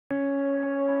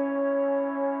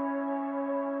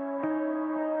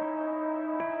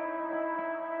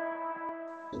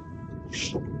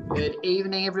Good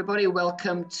evening, everybody.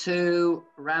 Welcome to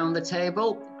Round the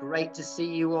Table. Great to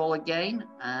see you all again.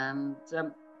 And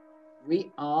we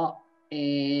are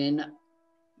in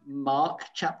Mark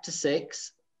chapter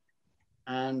 6,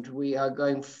 and we are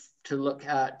going to look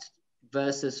at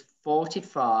verses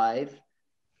 45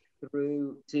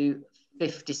 through to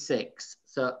 56.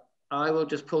 So I will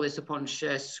just pull this up on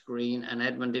share screen, and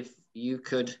Edmund, if you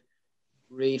could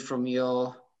read from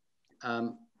your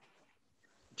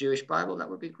Jewish Bible, that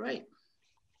would be great.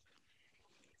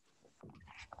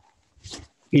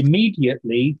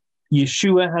 Immediately,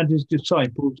 Yeshua had his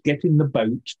disciples get in the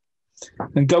boat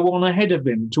and go on ahead of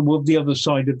him toward the other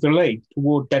side of the lake,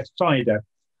 toward Bethsaida,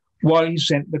 while he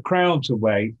sent the crowds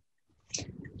away.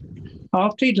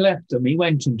 After he'd left them, he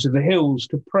went into the hills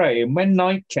to pray, and when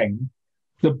night came,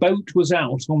 the boat was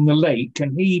out on the lake,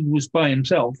 and he was by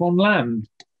himself on land.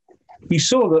 He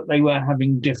saw that they were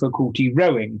having difficulty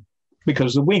rowing,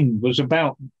 because the wind was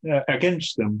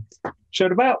against them. So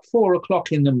at about 4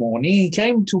 o'clock in the morning, he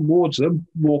came towards them,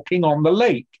 walking on the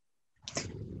lake.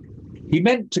 He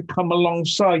meant to come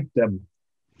alongside them.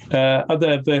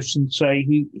 Other versions say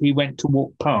he went to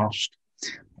walk past.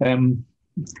 So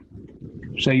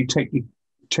you take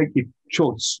your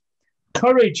choice.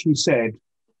 Courage, he said.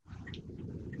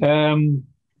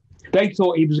 They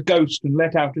thought he was a ghost and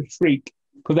let out a shriek,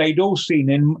 for they'd all seen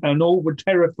him and all were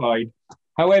terrified.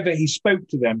 However, he spoke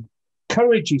to them.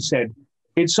 Courage, he said.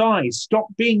 It's I. Stop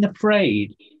being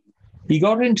afraid. He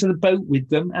got into the boat with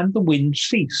them and the wind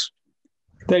ceased.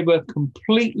 They were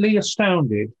completely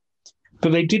astounded,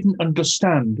 but they didn't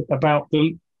understand about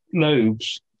the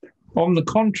loaves. On the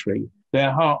contrary,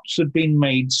 their hearts had been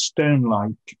made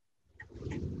stone-like.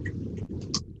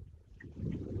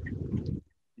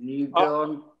 You go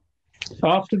on.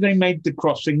 After they made the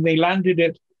crossing, they landed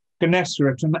at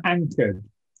Gennesaret and anchored.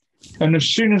 And as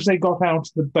soon as they got out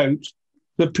of the boat,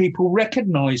 the people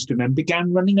recognized him and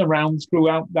began running around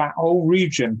throughout that whole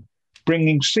region,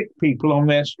 bringing sick people on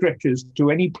their stretchers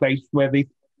to any place where they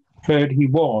heard he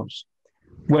was.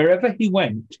 Wherever he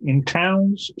went, in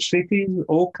towns, cities,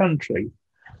 or country,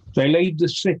 they laid the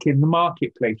sick in the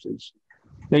marketplaces.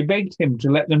 They begged him to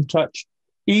let them touch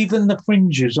even the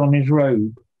fringes on his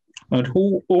robe, and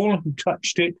all who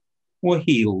touched it were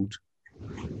healed.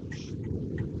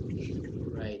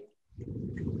 Great.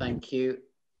 Thank you,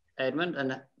 Edmund,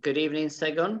 and good evening,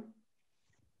 Segun.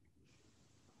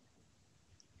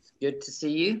 It's good to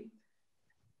see you.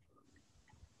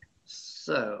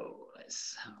 So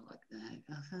let's have a look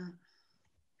there.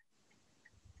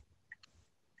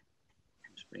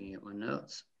 Just bringing up my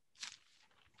notes.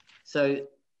 So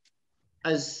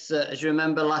as you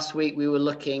remember, last week we were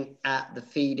looking at the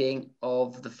feeding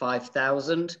of the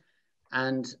 5,000,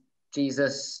 and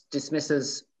Jesus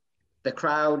dismisses the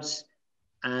crowds,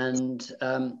 and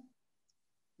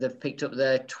they've picked up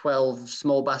their 12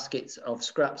 small baskets of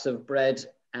scraps of bread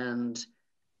and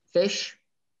fish.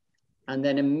 And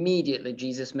then immediately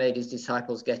Jesus made his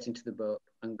disciples get into the boat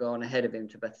and go on ahead of him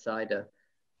to Bethsaida.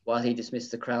 While he dismissed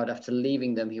the crowd, after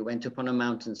leaving them, he went up on a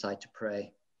mountainside to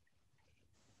pray.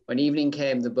 When evening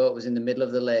came, the boat was in the middle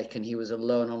of the lake and he was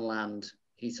alone on land.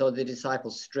 He saw the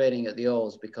disciples straining at the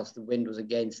oars because the wind was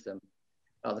against them.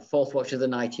 About the fourth watch of the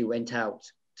night, he went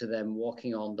out to them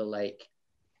walking on the lake.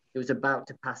 He was about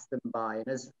to pass them by. And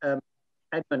as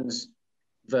Edmund's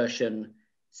version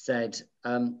said,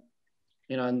 and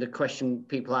the question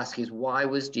people ask is, why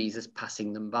was Jesus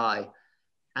passing them by?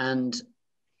 And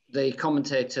the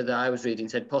commentator that I was reading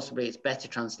said possibly it's better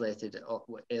translated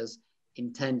as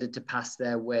intended to pass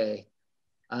their way.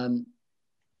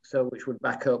 So which would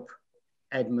back up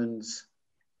Edmund's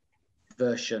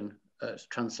version,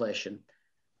 translation.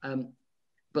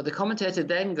 But the commentator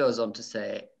then goes on to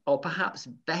say, or perhaps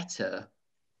better,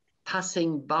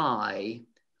 passing by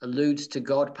alludes to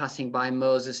God passing by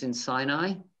Moses in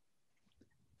Sinai.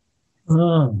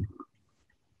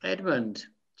 Edmund,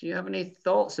 do you have any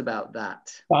thoughts about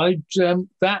that?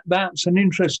 That's an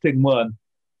interesting one.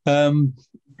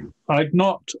 I'd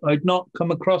not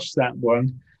come across that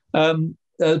one.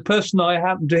 The person I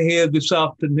happened to hear this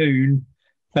afternoon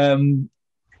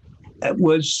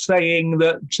was saying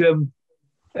that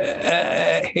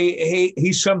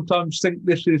he sometimes thinks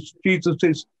this is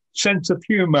Jesus's sense of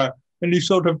humor, and he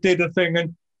sort of did a thing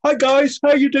and, "Hi guys,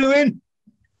 how you doing?"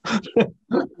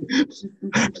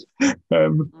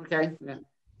 Okay.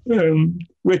 Yeah.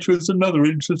 Which was another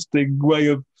interesting way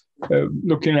of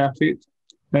looking at it.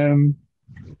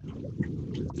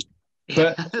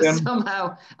 But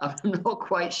somehow I'm not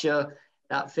quite sure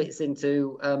that fits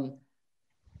into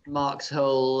Mark's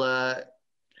whole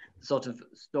sort of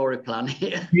story plan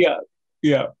here. Yeah,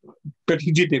 yeah, but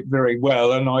he did it very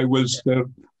well, and I was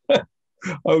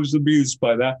I was amused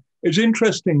by that. It's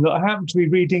interesting that I happen to be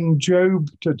reading Job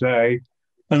today,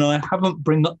 and I haven't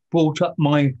brought up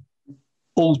my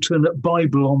alternate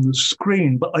Bible on the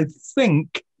screen, but I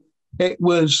think it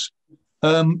was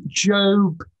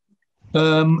Job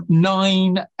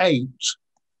 9:8.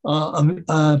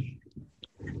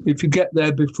 If you get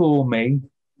there before me,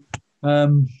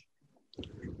 and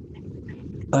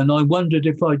I wondered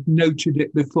if I'd noted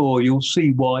it before. You'll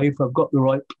see why if I've got the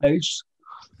right place.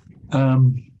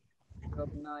 Job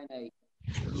 9:8.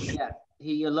 Yeah,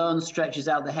 he alone stretches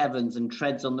out the heavens and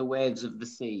treads on the waves of the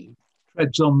sea.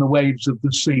 Treads on the waves of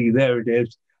the sea. There it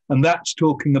is. And that's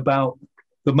talking about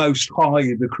the Most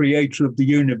High, the creator of the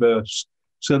universe.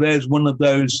 So there's one of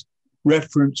those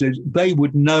references. They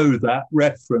would know that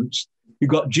reference. You've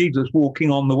got Jesus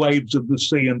walking on the waves of the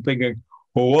sea and thinking,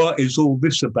 well, what is all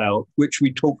this about? Which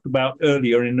we talked about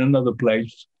earlier in another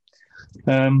place.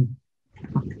 And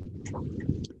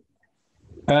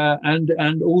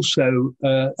also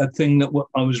a thing that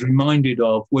I was reminded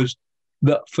of was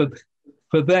that for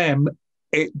them,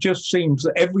 it just seems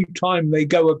that every time they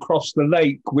go across the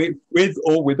lake with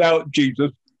or without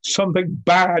Jesus, something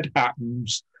bad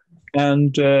happens.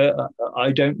 And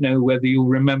I don't know whether you'll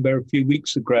remember a few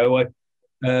weeks ago,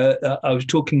 I was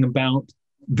talking about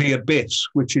the abyss,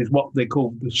 which is what they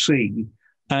call the sea.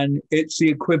 And it's the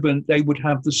equivalent, they would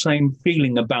have the same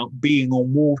feeling about being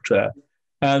on water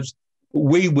as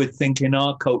we would think in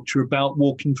our culture about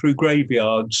walking through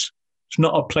graveyards. It's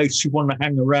not a place you want to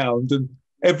hang around. And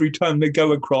every time they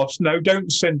go across, no,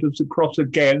 don't send us across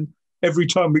again. Every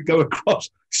time we go across,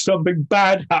 something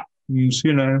bad happens,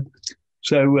 you know.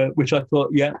 So, which I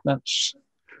thought, yeah,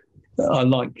 I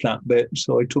like that bit.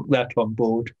 So I took that on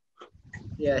board.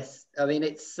 Yes, I mean,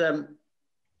 it's,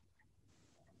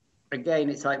 again,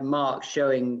 it's like Mark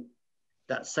showing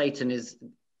that Satan is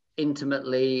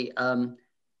intimately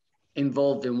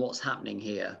involved in what's happening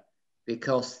here,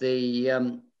 because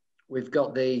we've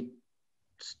got the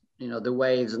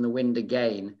waves and the wind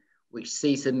again, which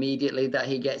cease immediately that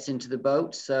he gets into the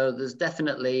boat. So there's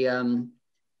definitely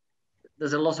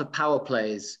there's a lot of power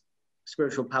plays,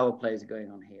 spiritual power plays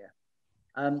going on here,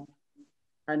 and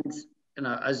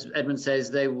as Edmund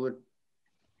says, they would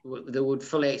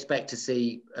fully expect to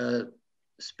see a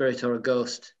spirit or a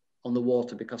ghost on the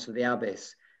water because of the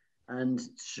abyss. And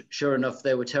sure enough,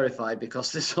 they were terrified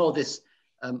because they saw this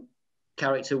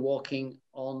character walking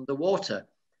on the water.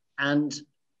 And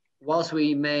whilst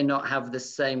we may not have the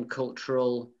same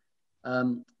cultural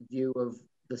view of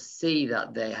the sea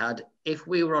that they had, if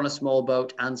we were on a small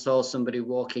boat and saw somebody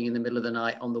walking in the middle of the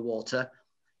night on the water,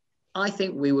 I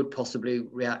think we would possibly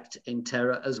react in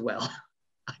terror as well.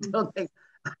 I don't think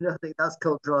that's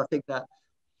cultural. I think that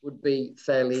would be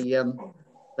fairly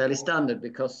standard,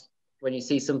 because when you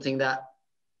see something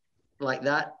like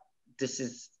that, this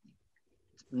is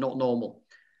not normal.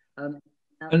 And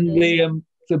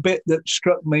the bit that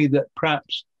struck me that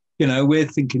perhaps, we're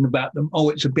thinking about them,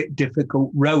 it's a bit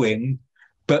difficult rowing,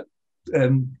 but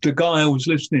the guy I was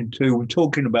listening to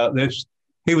talking about this,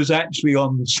 he was actually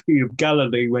on the Sea of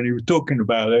Galilee when he was talking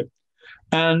about it.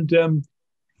 And,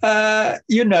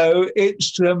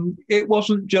 it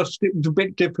wasn't just, it was a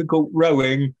bit difficult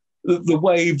rowing, the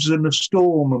waves and the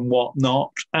storm and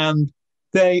whatnot. And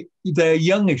they're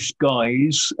youngish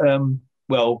guys,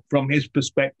 from his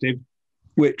perspective,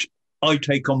 which I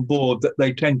take on board, that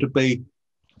they tend to be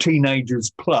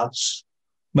teenagers plus,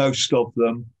 most of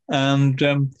them. And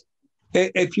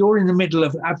if you're in the middle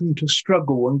of having to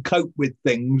struggle and cope with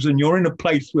things, and you're in a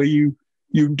place where you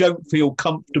don't feel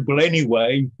comfortable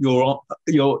anyway, you're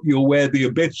where the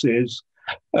abyss is,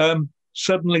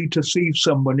 suddenly to see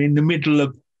someone in the middle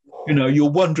of, you're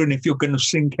wondering if you're going to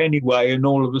sink anyway, and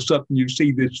all of a sudden you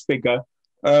see this figure,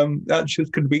 that's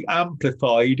just going to be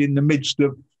amplified in the midst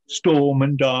of storm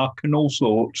and dark and all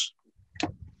sorts.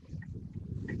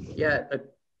 Yeah,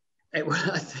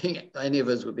 I think any of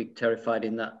us would be terrified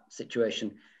in that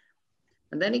situation.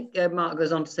 And then Mark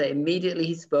goes on to say, immediately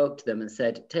he spoke to them and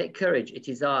said, "Take courage, it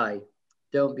is I,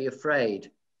 don't be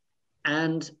afraid."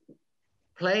 And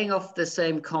playing off the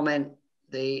same comment,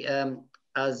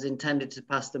 as intended to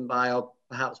pass them by, or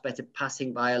perhaps better,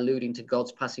 passing by, alluding to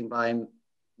God's passing by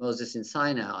Moses in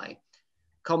Sinai,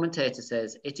 commentator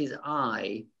says, "It is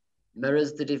I,"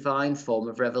 mirrors the divine form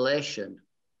of revelation,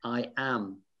 I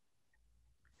am.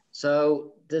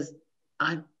 So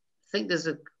I think there's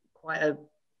quite a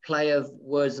play of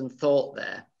words and thought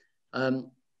there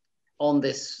on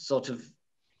this sort of,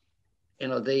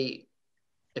 the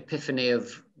epiphany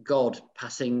of God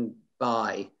passing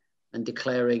by and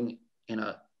declaring,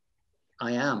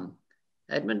 I am.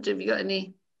 Edmund, have you got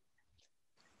any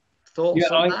thoughts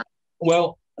Yeah, on that?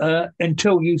 well,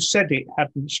 until you said it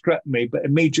hadn't struck me, but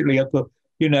immediately I thought,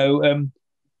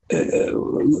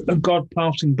 God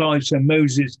passing by, so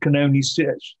Moses can only see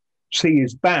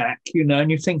his back,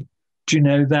 and you think,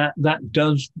 that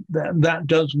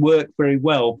does work very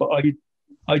well. But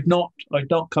I'd not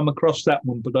come across that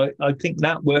one, but I think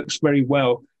that works very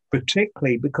well,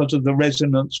 particularly because of the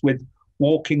resonance with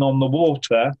walking on the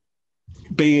water,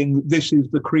 being this is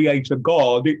the creator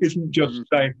God. It isn't just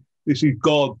saying this is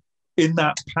God. In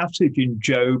that passage in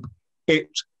Job, he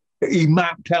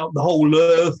mapped out the whole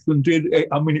earth and did it.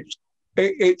 I mean,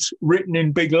 it's written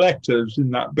in big letters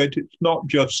in that bit. It's not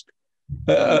just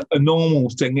a normal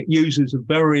thing. It uses a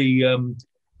very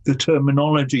the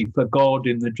terminology for God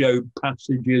in the Job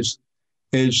passages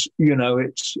is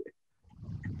it's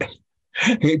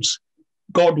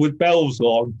God with bells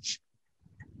on.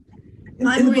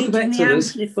 I'm reading the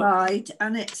Amplified,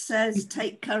 and it says,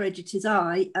 "Take courage, it is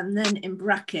I," and then in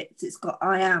brackets it's got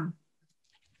 "I am."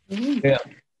 Yeah.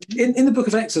 In the book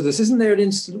of Exodus, isn't there an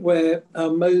instant where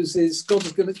God is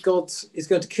going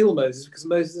to kill Moses because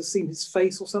Moses has seen his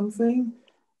face or something?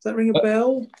 Does that ring a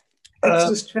bell?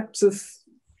 Exodus chapter.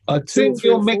 I think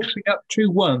you're mixing up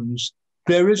two ones.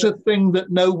 There is a thing that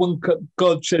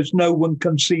God says, no one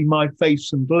can see my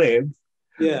face and live.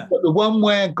 Yeah. But the one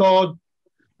where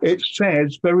it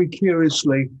says very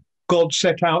curiously, God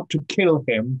set out to kill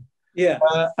him. Yeah.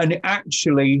 And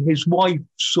actually, his wife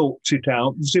sorts it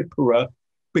out, Zipporah,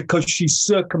 because she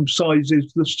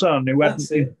circumcises the son who hadn't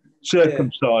been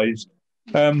circumcised.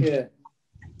 Yeah.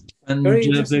 And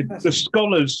the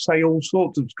scholars say all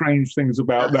sorts of strange things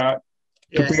about that.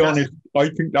 To be honest, I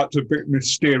think that's a bit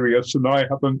mysterious, and I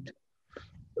haven't.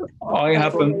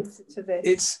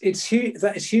 It's huge.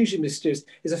 That is hugely mysterious.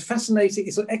 It's a fascinating.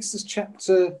 It's Exodus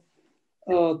chapter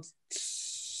 2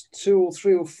 or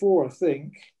 3 or 4, I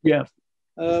think. Yeah.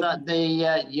 Is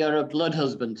that you're a blood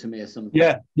husband to me or something?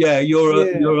 Yeah.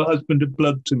 You're a husband of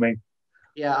blood to me.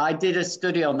 Yeah, I did a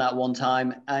study on that one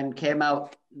time and came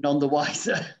out none the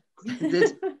wiser.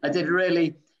 I did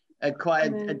really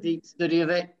quite a deep study of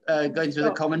it, going through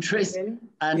the commentaries. Really?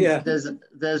 And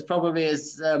there's probably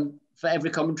for every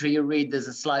commentary you read, there's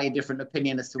a slightly different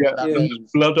opinion as to what that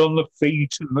means. Blood on the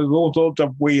feet, and there's all sorts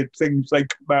of weird things they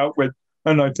come out with.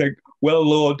 And I think, well,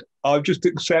 Lord, I'll just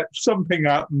accept something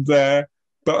happened there.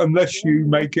 But unless you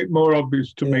make it more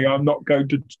obvious to me, I'm not going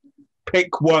to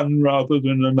pick one rather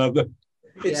than another.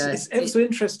 It's ever so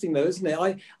interesting, though, isn't it?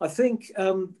 I think,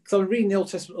 because I'm reading the Old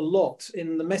Testament a lot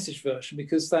in the Message version,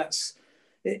 because that's,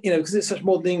 because it's such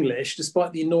modern English,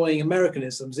 despite the annoying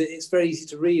Americanisms, it's very easy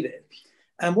to read it.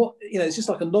 And it's just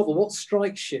like a novel. What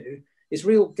strikes you is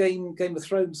real Game of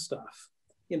Thrones stuff.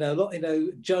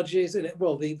 Judges,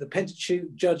 the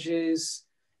Pentateuch, Judges,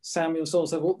 Samuel, so on and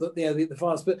so forth, the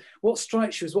fathers. But what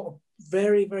strikes you is what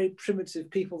very, very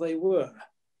primitive people they were.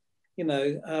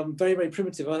 Very, very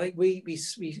primitive. I think we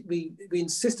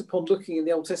insist upon looking in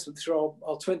the Old Testament through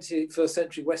our 21st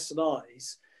century Western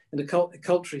eyes and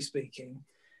culturally speaking.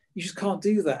 You just can't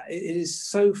do that. It is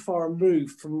so far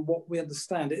removed from what we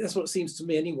understand. That's what it seems to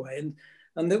me anyway.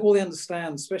 And all they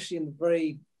understand, especially in the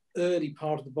very early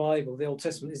part of the Bible, the Old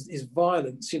Testament, is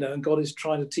violence, and God is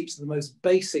trying to teach them the most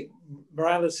basic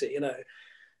morality,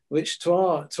 which to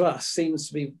us seems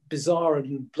to be bizarre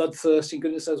and bloodthirsty and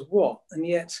goodness knows what. And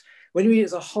yet, when you read it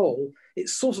as a whole, it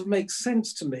sort of makes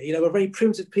sense to me. We're very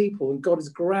primitive people, and God is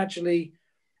gradually,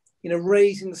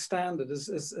 raising the standard as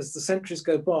the centuries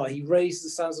go by. He raises the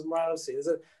standards of morality. There's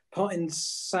a part in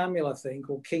Samuel, I think,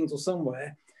 or Kings or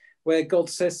somewhere, where God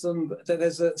says to them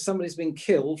that somebody's been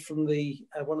killed from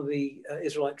one of the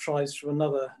Israelite tribes from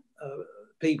another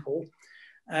people,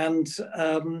 and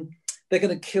they're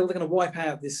going to wipe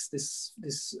out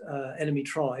this enemy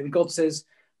tribe. And God says,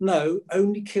 no,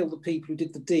 only kill the people who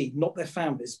did the deed, not their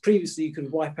families. Previously, you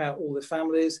could wipe out all their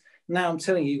families. Now I'm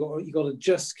telling you, you've got to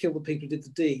just kill the people who did the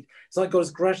deed. It's like God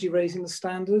is gradually raising the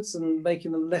standards and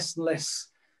making them less and less,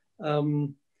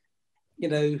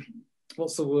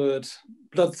 what's the word?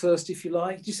 Bloodthirsty, if you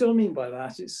like. Do you see what I mean by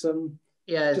that? It's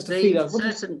just a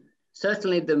feeling.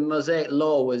 Certainly the Mosaic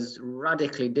law was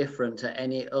radically different to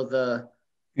any other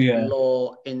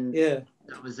law that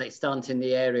was extant in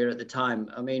the area at the time.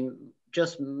 I mean,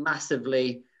 just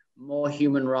massively more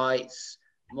human rights,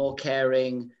 more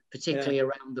caring, particularly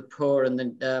around the poor and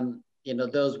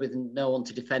those with no one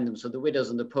to defend them. So the widows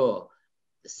and the poor,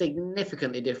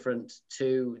 significantly different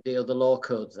to the other law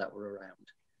codes that were around.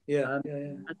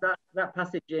 And that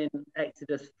passage in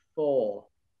Exodus 4,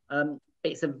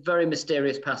 it's a very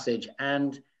mysterious passage.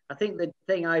 And I think the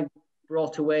thing I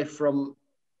brought away from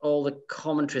all the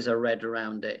commentaries I read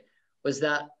around it was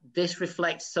that this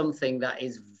reflects something that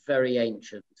is very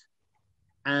ancient.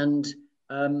 And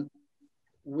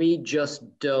we just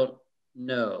don't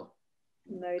know.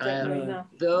 No, don't know enough.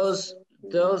 Those,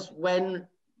 when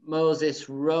Moses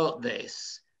wrote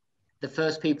this, the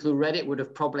first people who read it would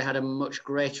have probably had a much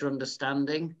greater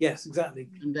understanding. Yes, exactly.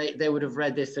 And they would have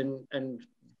read this and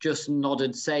just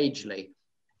nodded sagely.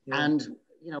 Yeah. And,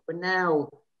 you know, we're now,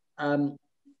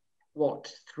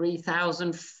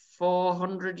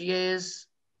 3,400 years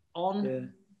on? Yeah.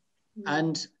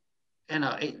 And, you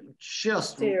know, it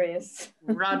just serious.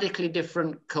 Radically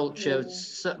different culture,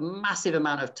 massive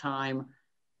amount of time.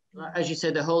 As you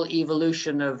said, the whole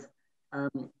evolution of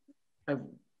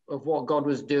what God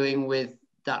was doing with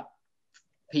that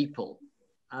people,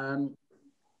 and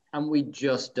we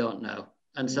just don't know.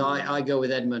 And so I go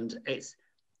with Edmund. It's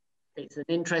an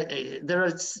interest. There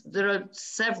are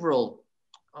several,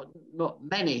 not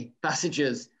many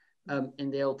passages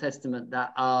in the Old Testament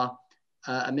that are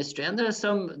a mystery, and there are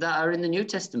some that are in the New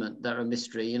Testament that are a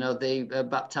mystery. You know, the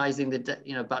baptizing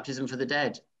baptism for the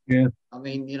dead. Yeah. I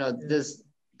mean, you know, there's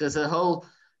a whole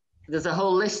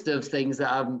list of things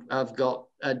that I've got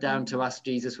down to ask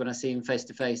Jesus when I see him face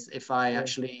to face, if I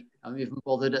actually am even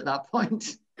bothered at that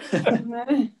point. But,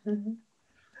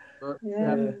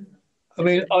 I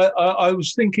mean, I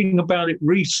was thinking about it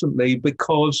recently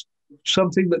because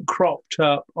something that cropped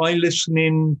up. I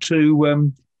listening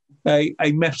to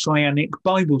a Messianic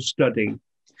Bible study,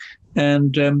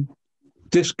 and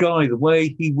this guy, the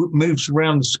way he moves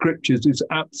around the scriptures is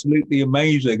absolutely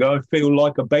amazing. I feel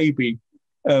like a baby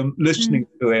listening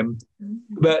to him.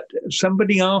 But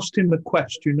somebody asked him a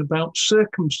question about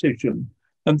circumcision,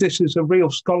 and this is a real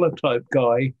scholar type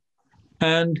guy.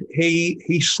 And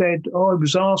he said, I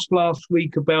was asked last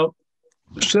week about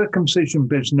circumcision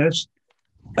business.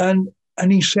 And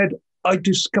he said, I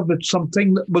discovered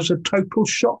something that was a total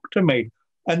shock to me.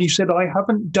 And he said, I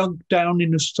haven't dug down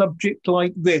in a subject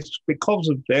like this because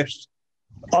of this.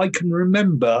 I can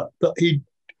remember that he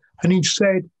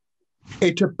said,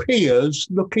 it appears,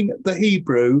 looking at the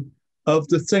Hebrew of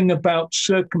the thing about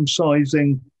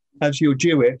circumcising as you're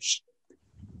Jewish,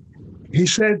 he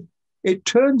said, it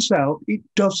turns out it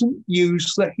doesn't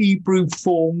use the Hebrew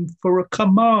form for a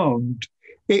command.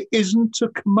 It isn't a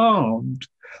command.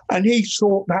 And he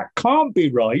thought that can't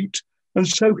be right. And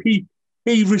so he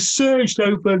researched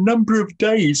over a number of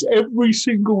days every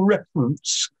single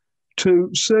reference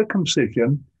to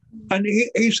circumcision. And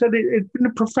he said it'd been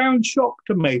a profound shock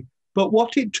to me. But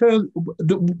what it turned,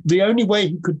 the only way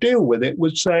he could deal with it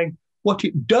was saying, what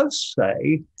it does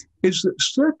say is that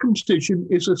circumcision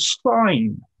is a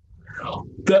sign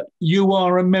that you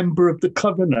are a member of the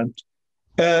covenant.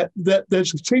 That there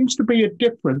seems to be a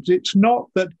difference. It's not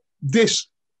that this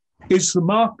is the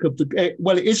mark of it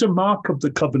is a mark of the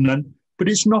covenant, but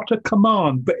it's not a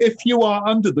command. But if you are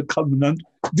under the covenant,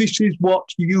 this is what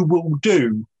you will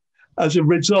do as a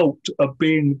result of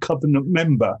being a covenant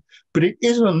member. But it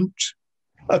isn't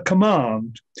a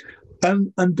command.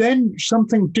 And then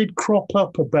something did crop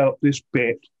up about this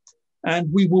bit,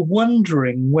 and we were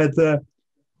wondering whether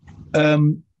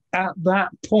at that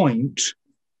point,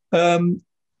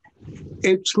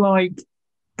 it's like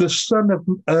the son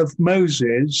of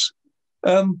Moses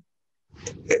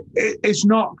is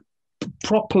not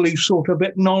properly sort of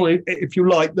acknowledged, if you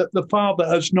like, that the father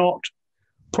has not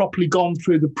properly gone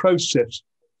through the process.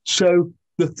 So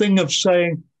the thing of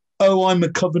saying, oh, I'm a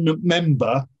covenant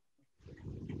member,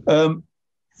 it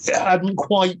hadn't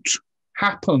quite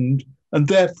happened, and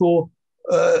therefore,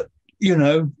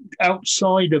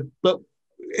 outside of, but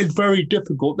it's very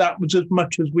difficult. That was as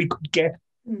much as we could get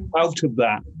out of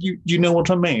that. Do you know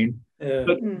what I mean? Yeah.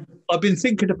 But I've been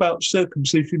thinking about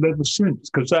circumcision ever since,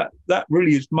 because that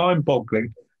really is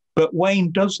mind-boggling. But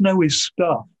Wayne does know his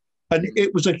stuff, and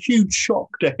it was a huge shock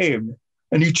to him.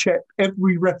 And he checked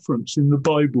every reference in the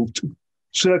Bible to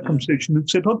circumcision and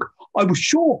said, look, I was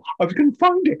sure I was going to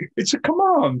find it. It's a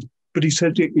command. But he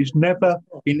said it is never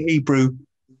in Hebrew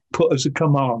put as a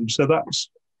command. So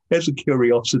there's a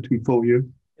curiosity for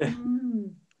you.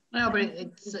 No, but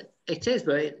it is,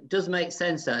 but it does make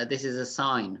sense that this is a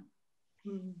sign.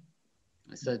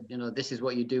 So, this is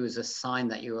what you do as a sign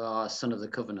that you are a son of the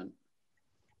covenant.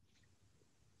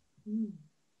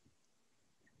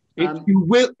 If you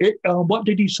will, what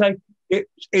did he say?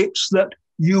 It's that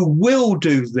you will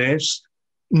do this,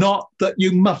 not that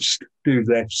you must do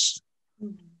this,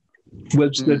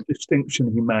 was the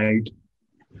distinction he made.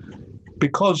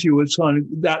 Because you were signing,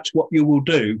 that's what you will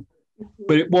do.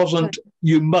 But it wasn't,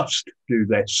 you must do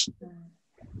this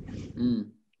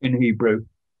in Hebrew.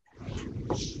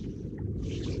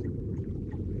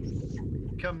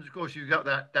 comes, of course, you've got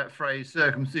that phrase,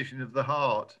 circumcision of the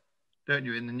heart, don't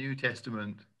you, in the New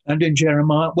Testament? And in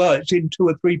Jeremiah, well, it's in 2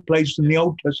 or 3 places in the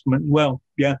Old Testament as well,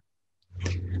 yeah.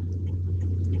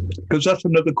 Because that's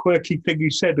another quirky thing he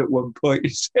said at one point.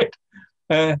 He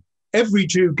said, every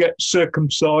Jew gets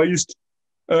circumcised,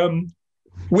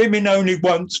 women only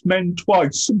once, men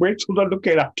twice. And we're sort of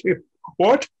looking at him,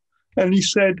 what? And he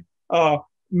said,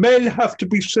 men have to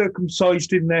be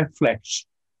circumcised in their flesh,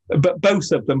 but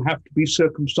both of them have to be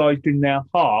circumcised in their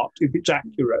heart, if it's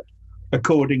accurate,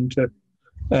 according to...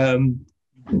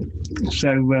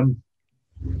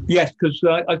 yes, because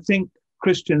I think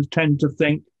Christians tend to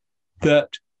think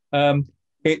that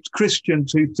it's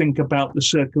Christians who think about the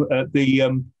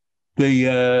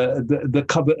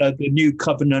new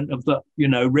covenant of the,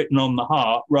 written on the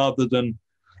heart, rather than.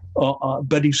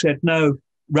 But he said, no,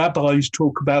 rabbis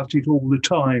talk about it all the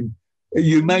time.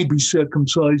 You may be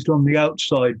circumcised on the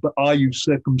outside, but are you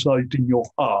circumcised in your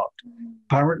heart?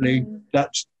 Apparently,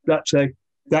 that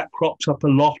crops up a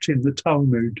lot in the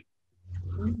Talmud.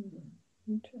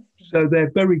 So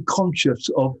they're very conscious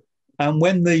of, and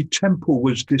when the temple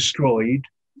was destroyed,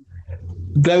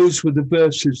 those were the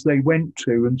verses they went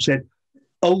to and said,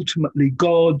 ultimately,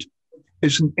 God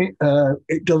isn't,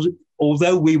 it doesn't,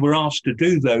 although we were asked to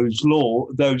do those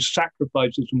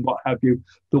sacrifices and what have you,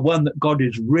 the one that God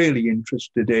is really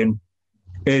interested in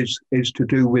is to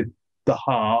do with the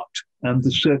heart and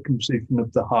the circumcision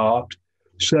of the heart.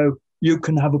 So you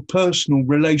can have a personal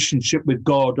relationship with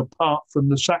God apart from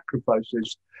the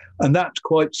sacrifices. And that's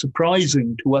quite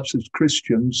surprising to us as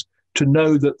Christians, to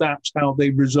know that that's how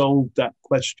they resolved that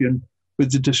question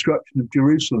with the destruction of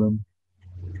Jerusalem.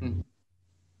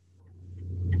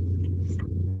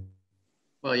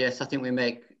 Well, yes, I think we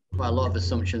make quite a lot of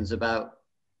assumptions about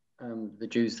the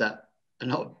Jews that are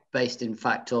not based in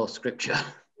fact or scripture.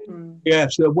 Yeah,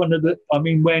 so when,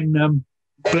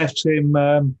 bless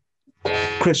him,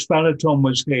 Chris Valaton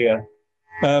was here,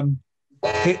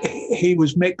 he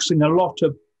was mixing a lot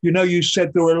of, you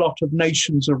said there were a lot of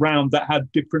nations around that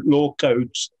had different law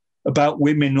codes about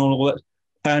women and all that.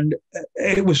 And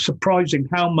it was surprising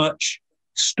how much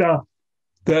stuff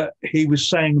that he was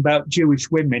saying about Jewish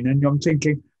women. And I'm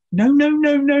thinking,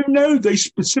 no, they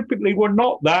specifically were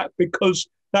not that, because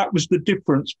that was the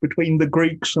difference between the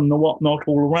Greeks and the whatnot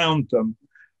all around them.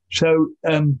 So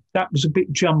that was a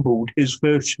bit jumbled, his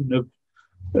version of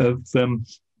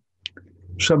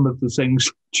some of the things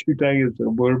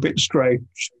Judaism were a bit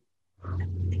strange.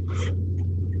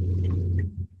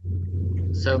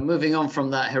 So moving on from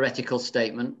that heretical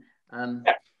statement,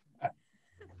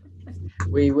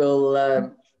 we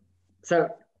will,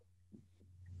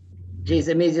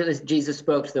 Jesus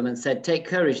spoke to them and said, "Take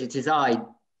courage, it is I,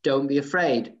 don't be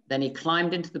afraid." Then he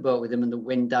climbed into the boat with them and the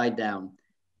wind died down.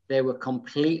 They were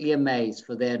completely amazed,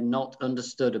 for they had not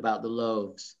understood about the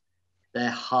loaves.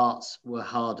 Their hearts were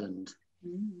hardened.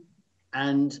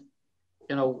 And,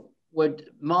 what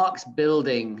Mark's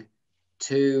building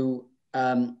to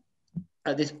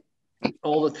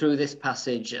through this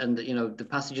passage, and the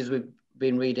passages we've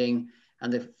been reading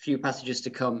and the few passages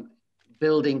to come,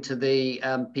 building to the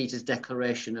Peter's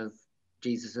declaration of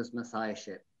Jesus'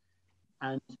 messiahship.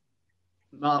 And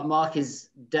Mark is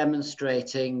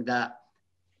demonstrating that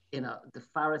the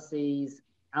Pharisees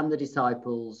and the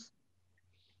disciples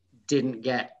didn't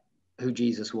get who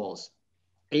Jesus was.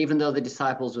 Even though the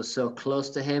disciples were so close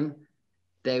to him,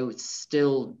 they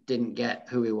still didn't get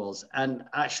who he was. And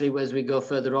actually, as we go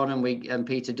further on and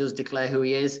Peter does declare who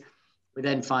he is, we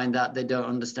then find that they don't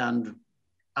understand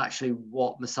actually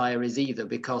what Messiah is either,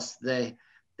 because they've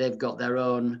got their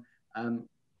own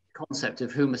concept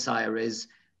of who Messiah is,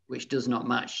 which does not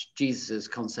match Jesus's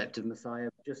concept of Messiah,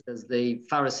 just as the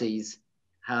Pharisees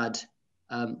had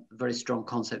a very strong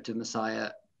concept of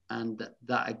Messiah, and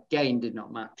that again did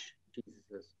not match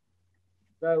Jesus's.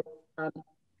 So,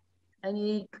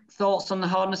 any thoughts on the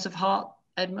hardness of heart,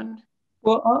 Edmund?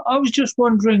 Well, I was just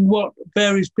wondering what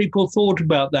various people thought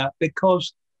about that,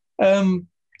 because when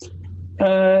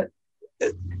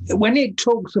it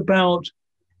talks about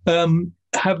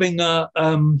having a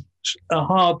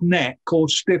hard neck or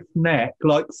stiff neck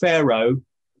like Pharaoh,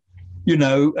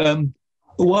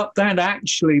 what that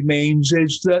actually means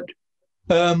is that,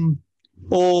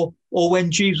 or when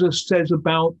Jesus says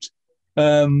about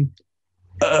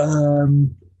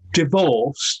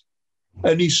divorce,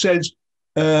 and he says,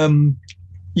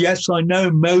 yes, I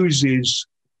know Moses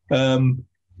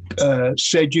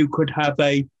said you could have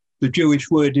the Jewish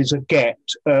word is a get,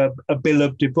 a bill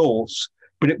of divorce,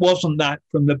 but it wasn't that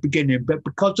from the beginning. But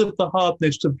because of the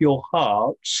hardness of your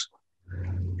hearts,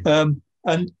 and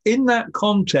in that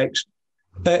context,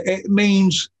 it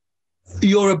means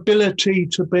your ability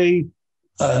to be,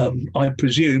 I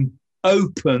presume,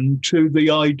 open to the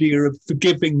idea of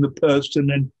forgiving the person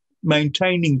and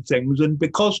maintaining things. And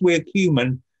because we're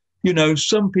human, you know,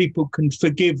 some people can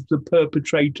forgive the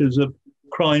perpetrators of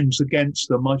crimes against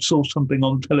them. I saw something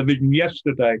on television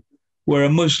yesterday where a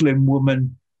Muslim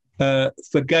woman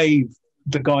forgave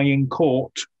the guy in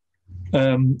court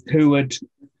who had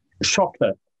shot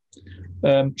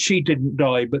her. She didn't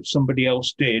die, but somebody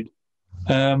else did.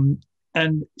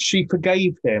 And she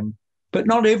forgave him. But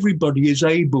not everybody is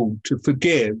able to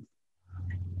forgive.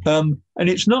 And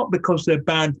it's not because they're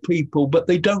bad people, but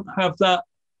they don't have that.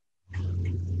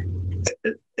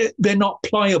 They're not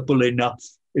pliable enough,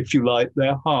 if you like,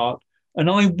 their heart. And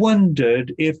I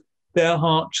wondered if their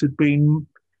hearts had been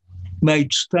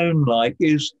made stone-like,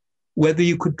 is whether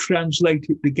you could translate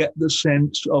it to get the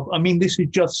sense of, I mean, this is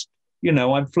just, you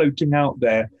know, I'm floating out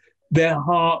there. Their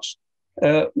hearts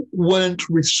weren't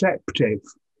receptive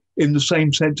in the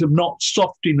same sense of not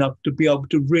soft enough to be able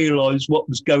to realise what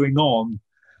was going on.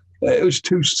 It was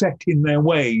too set in their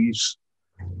ways.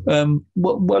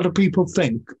 What do people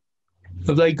think?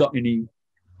 Have they got any?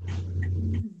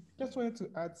 Just wanted to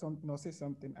add something or say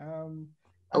something. And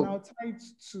I'll tie it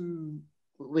to...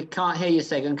 We can't hear you a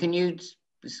second. Can you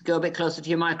just go a bit closer to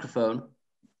your microphone?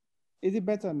 Is it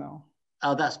better now?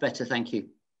 Oh, that's better. Thank you.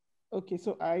 Okay,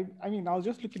 so I mean, I was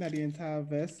just looking at the entire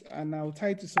verse, and I'll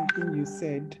tie it to something you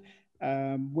said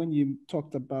when you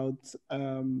talked about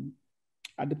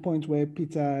at the point where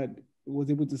Peter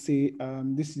was able to say,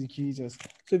 this is Jesus.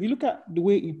 So if you look at the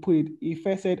way he put it, he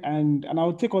first said, and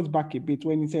I'll take us back a bit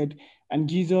when he said, and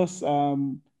Jesus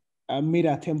made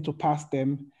an attempt to pass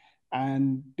them,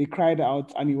 and they cried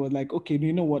out, and he was like, okay,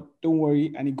 you know what, don't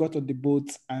worry. And he got on the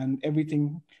boat, and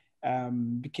everything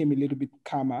became a little bit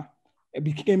calmer. It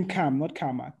became calm, not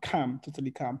calmer, calm,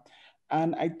 totally calm.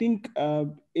 And I think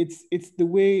it's the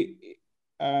way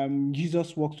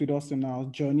Jesus works with us in our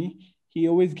journey. He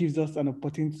always gives us an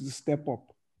opportunity to step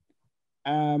up.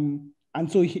 And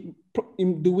so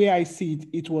in the way I see it,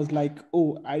 it was like,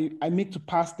 oh, I make to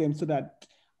pass them so that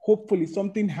hopefully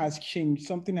something has changed.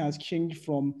 Something has changed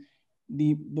from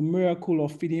the miracle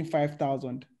of feeding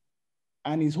 5,000.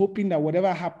 And he's hoping that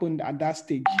whatever happened at that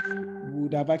stage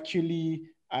would have actually,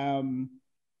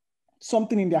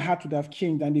 something in their heart would have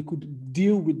changed and they could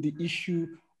deal with the issue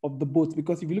of the boat.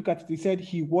 Because if you look at it, he said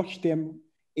he watched them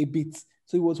a bit.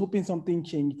 So he was hoping something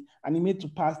changed and he made to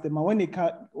pass them. And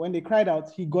when they cried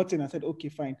out, he got in and said, okay,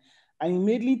 fine. And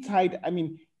immediately tied, I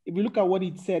mean, if you look at what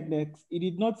he said next, it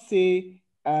did not say,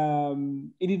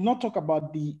 it did not talk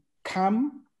about the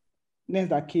calmness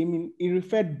that came in. It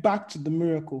referred back to the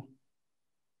miracle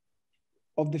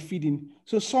of the feeding.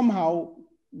 So somehow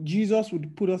Jesus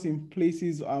would put us in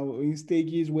places or in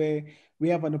stages where we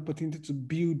have an opportunity to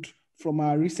build from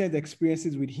our recent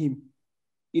experiences with him.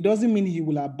 It doesn't mean he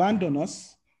will abandon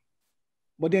us,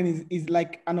 but then it's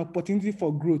like an opportunity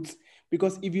for growth.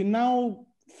 Because if you now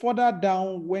further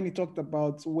down when he talked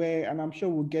about where, and I'm sure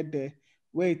we'll get there,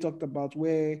 where he talked about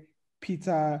where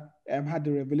Peter had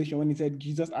the revelation when he said,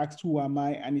 Jesus asked, who am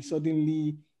I? And he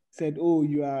suddenly said, oh,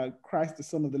 you are Christ, the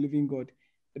Son of the living God.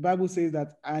 The Bible says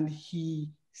that, and he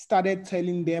started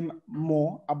telling them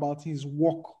more about his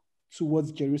walk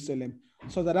towards Jerusalem.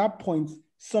 So at that point,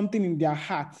 something in their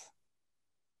heart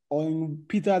or in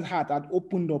Peter's heart had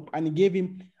opened up and he gave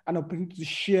him an opportunity to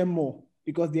share more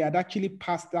because they had actually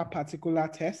passed that particular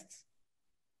test.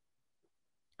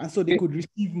 And so they could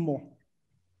receive more.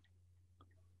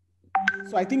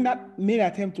 So I think that main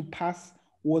attempt to pass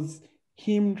was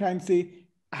him trying to say,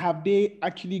 have they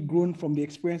actually grown from the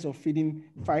experience of feeding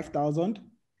 5,000?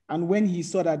 And when he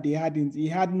saw that they hadn't, he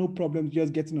had no problem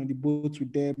just getting on the boat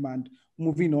with them and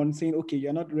moving on, saying, okay,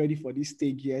 you're not ready for this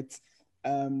stage yet.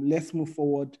 Let's move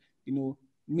forward, you know,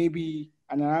 maybe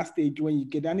another stage when you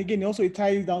get, and again, also it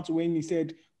ties down to when he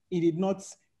said he did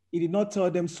not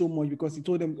tell them so much because he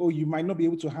told them, oh, you might not be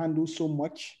able to handle so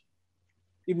much.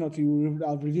 If not, he would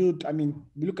have revealed, I mean,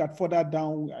 we look at further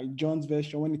down John's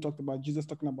version when he talked about Jesus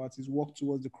talking about his walk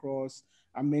towards the cross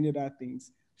and many other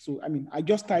things. So, I mean, I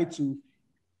just tied to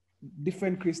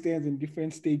different Christians in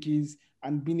different stages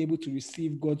and being able to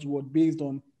receive God's word based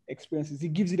on experiences. It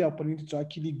gives you the opportunity to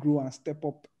actually grow and step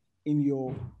up in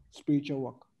your spiritual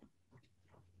work.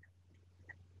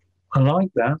 I like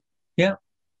that. Yeah.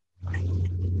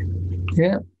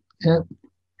 Yeah. Yeah.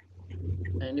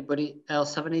 Anybody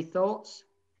else have any thoughts?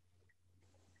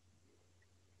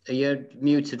 You're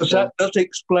muted. Because that does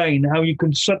explain how you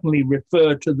can suddenly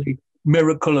refer to the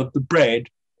miracle of the bread,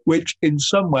 which in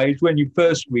some ways, when you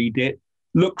first read it,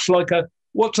 looks like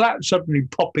what's that suddenly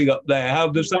popping up there? How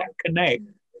does that connect?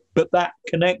 but that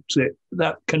connects it.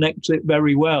 That connects it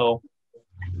very well.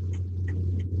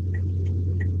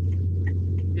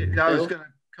 Yeah, I was going to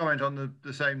comment on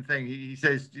the same thing. He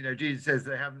says, you know, Jesus says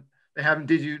they haven't.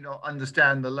 Did you not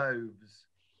understand the loaves?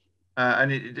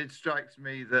 And it strikes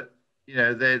me that, you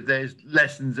know, there's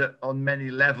lessons on many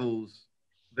levels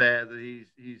there that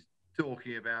he's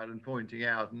talking about and pointing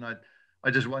out. And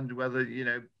I just wonder whether, you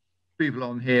know, people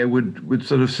on here would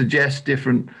sort of suggest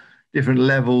different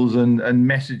levels and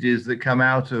messages that come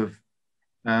out of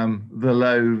the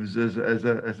loaves as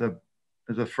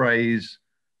a phrase,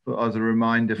 as a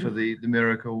reminder for the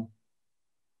miracle.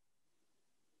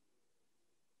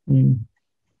 Mm.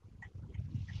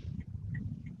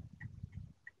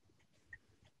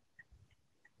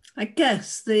 I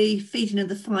guess the feeding of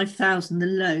the 5,000, the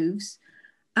loaves,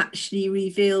 actually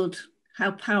revealed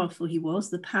how powerful he was,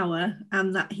 the power,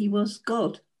 and that he was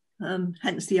God.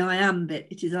 Hence the I am bit,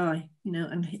 it is I, you know,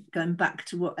 and going back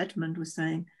to what Edmund was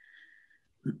saying.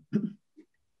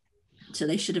 So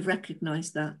they should have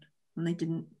recognised that, and they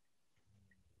didn't.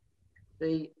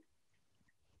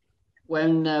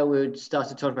 When we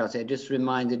started talking about it, it just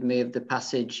reminded me of the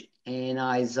passage in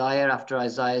Isaiah, after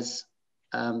Isaiah's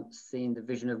seen the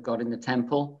vision of God in the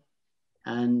temple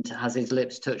and has his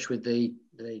lips touched with the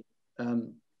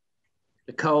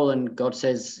coal, and God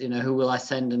says, you know, who will I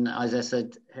send? And Isaiah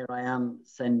said, here I am,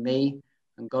 send me.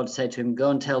 And God said to him, go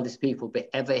and tell this people, be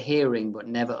ever hearing but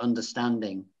never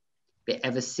understanding, be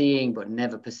ever seeing but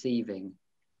never perceiving.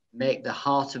 Make the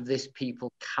heart of this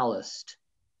people calloused,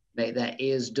 make their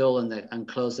ears dull and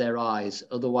close their eyes.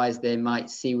 Otherwise they might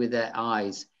see with their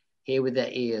eyes, hear with their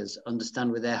ears,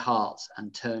 understand with their hearts,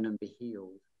 and turn and be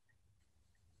healed.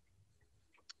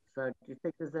 So do you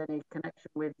think there's any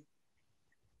connection with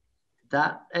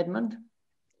that, Edmund?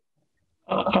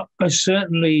 I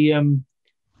certainly,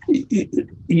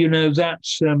 you know,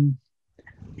 that's,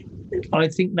 I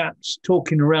think that's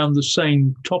talking around the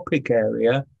same topic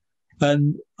area.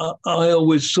 And I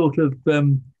always sort of,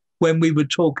 when we were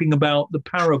talking about the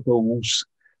parables,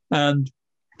 and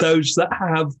those that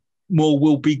have more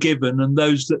will be given, and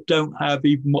those that don't have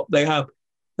even what they have,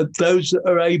 those that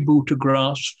are able to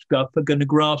grasp stuff are going to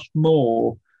grasp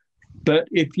more. But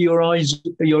if your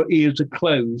ears are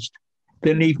closed,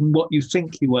 then even what you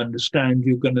think you understand,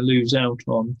 you're going to lose out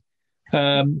on.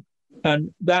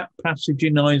 And that passage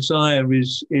in Isaiah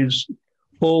is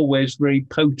always very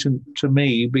potent to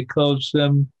me, because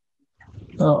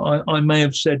I may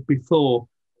have said before,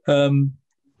 I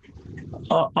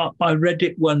read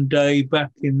it one day back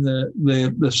in the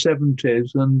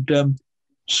 70s, and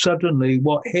suddenly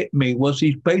what hit me was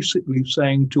he's basically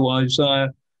saying to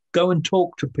Isaiah, go and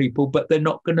talk to people, but they're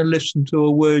not going to listen to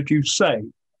a word you say.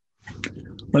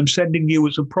 I'm sending you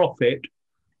as a prophet,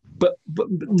 but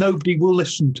nobody will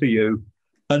listen to you.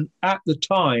 And at the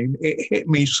time, it hit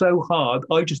me so hard,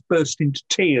 I just burst into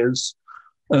tears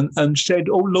and said,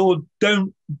 oh, Lord,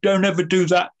 don't ever do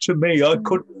that to me. I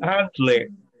couldn't handle it.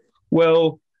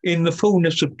 Well, in the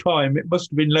fullness of time, it must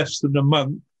have been less than a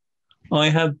month, I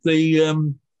had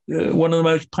the one of the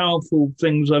most powerful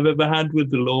things I've ever had with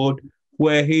the Lord,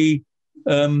 where he,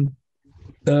 I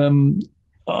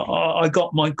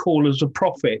got my call as a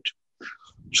prophet.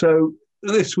 So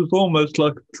this was almost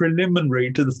like a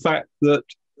preliminary to the fact that,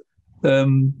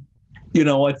 you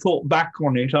know, I thought back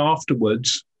on it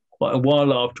afterwards, quite a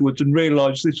while afterwards, and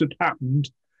realised this had happened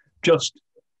just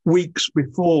weeks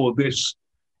before this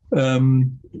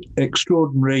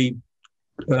extraordinary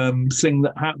thing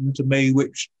that happened to me,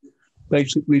 which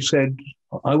basically said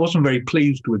I wasn't very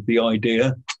pleased with the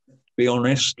idea, to be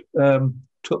honest.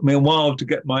 Took me a while to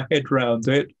get my head around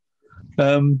it,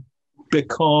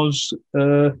 because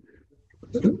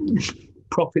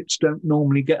prophets don't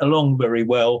normally get along very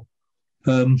well.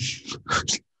 And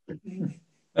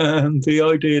the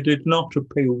idea did not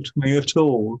appeal to me at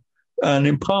all. And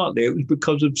in partly it was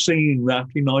because of seeing that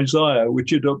in Isaiah, which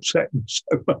had upset me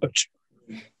so much.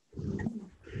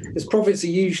 Because prophets are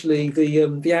usually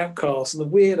the outcasts and the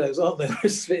weirdos, aren't they?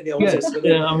 In the Old Testament.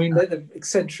 Yeah, I mean, they're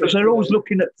eccentric. Because they're always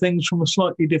looking at things from a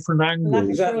slightly different angle.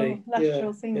 Exactly.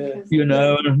 Lateral thinkers. You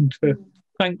know, and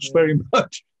thanks very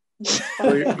much.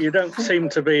 Well, you don't seem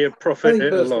to be a prophet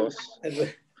at a loss.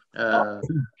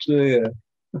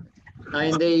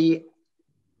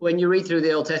 When you read through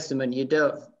the Old Testament, you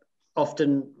don't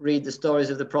often read the stories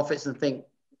of the prophets and think,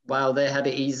 wow, they had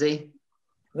it easy.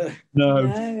 No,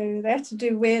 they had to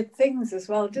do weird things as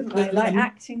well, didn't they? Like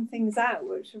acting things out,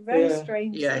 which are very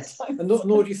strange. Yes. And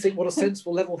nor do you think what a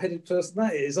sensible, level-headed person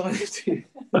that is. I do.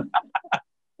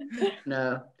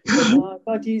 No.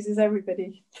 God uses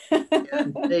everybody.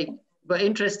 But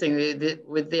interestingly,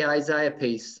 with the Isaiah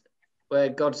piece, where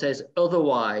God says,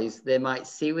 otherwise they might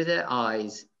see with their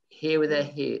eyes, hear with their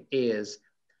ears,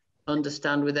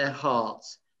 understand with their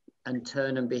hearts, and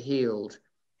turn and be healed.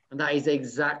 And that is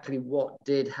exactly what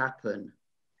did happen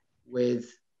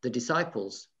with the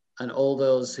disciples and all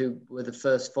those who were the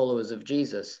first followers of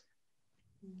Jesus.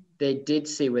 They did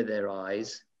see with their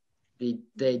eyes, they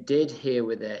did hear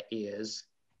with their ears,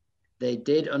 they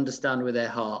did understand with their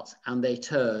hearts, and they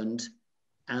turned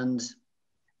and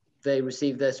they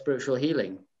received their spiritual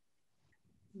healing.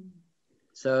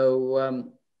 So,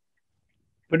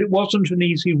 but it wasn't an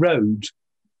easy road.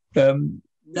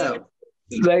 No,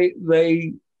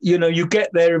 they, you know, you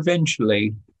get there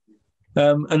eventually,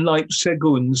 and like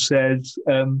Segun says,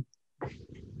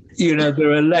 you know,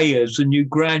 there are layers, and you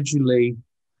gradually,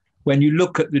 when you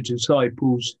look at the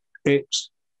disciples, it's.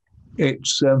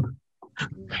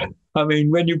 I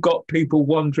mean, when you've got people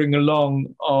wandering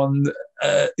along on,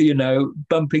 you know,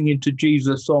 bumping into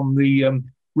Jesus on the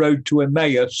road to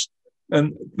Emmaus,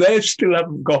 and they still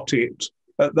haven't got it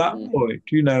at that point.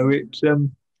 You know, it's.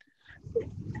 And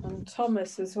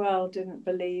Thomas as well didn't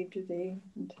believe, did he?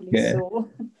 Until he saw.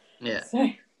 Yeah. So.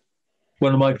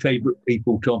 One of my favourite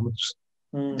people, Thomas.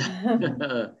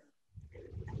 Right.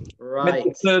 Went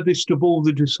the furthest of all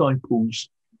the disciples.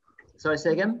 Sorry,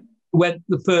 say again? Went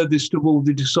the furthest of all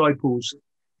the disciples.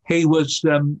 He was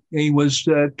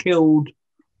killed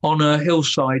on a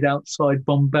hillside outside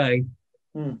Bombay.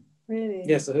 Really?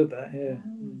 Yes, I heard that. Yeah.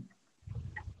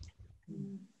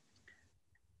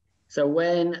 So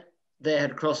when they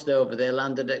had crossed over, they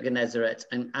landed at Gennesaret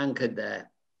and anchored there.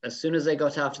 As soon as they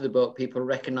got out of the boat, people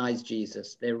recognized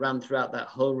Jesus. They ran throughout that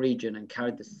whole region and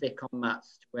carried the sick on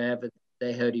mats to wherever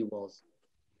they heard he was.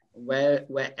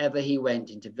 Wherever he went,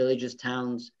 into villages,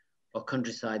 towns, or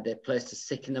countryside, they placed the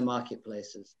sick in the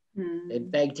marketplaces. They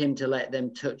begged him to let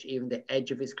them touch even the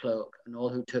edge of his cloak, and all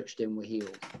who touched him were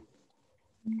healed.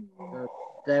 So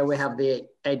there we have the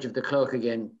edge of the cloak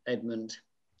again, Edmund.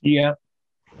 Yeah.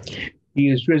 He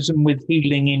is risen with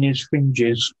healing in his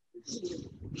fringes.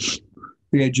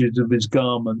 The edges of his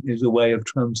garment is a way of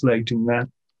translating that.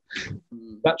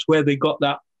 That's where they got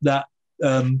that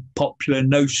popular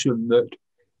notion that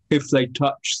if they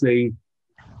touch the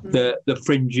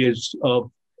fringes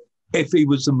of, if he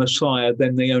was the Messiah,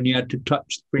 then they only had to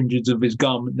touch the fringes of his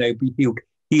garment, they'd be healed.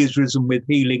 He is risen with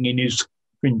healing in his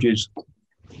fringes.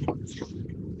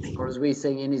 Or as we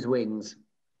sing, in his wings.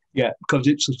 Yeah, because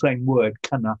it's the same word,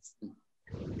 kanaf.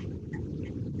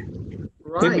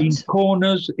 Right. It means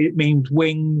corners, it means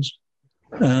wings,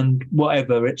 and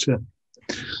whatever. It's a,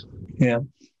 yeah.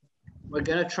 We're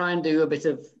going to try and do a bit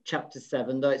of chapter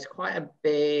 7, though it's quite a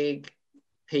big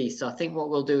piece. I think what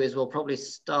we'll do is we'll probably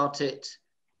start it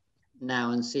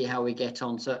now and see how we get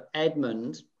on. So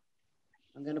Edmund,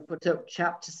 I'm going to put up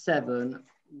chapter 7,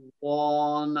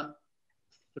 1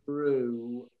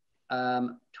 through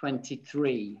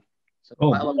 23. So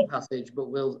quite a long passage, but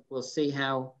we'll see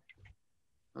how.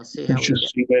 I'll see how. Let's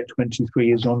just see where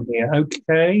 23 is on here.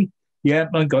 Okay. Yeah,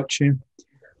 I got you.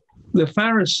 The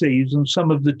Pharisees and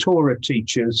some of the Torah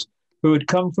teachers who had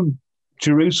come from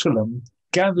Jerusalem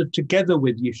gathered together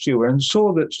with Yeshua and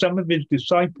saw that some of his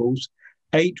disciples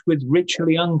ate with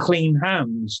ritually unclean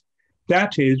hands.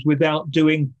 That is, without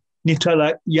doing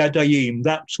nitalat yadayim.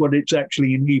 That's what it's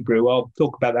actually in Hebrew. I'll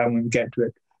talk about that when we get to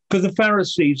it. For the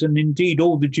Pharisees, and indeed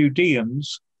all the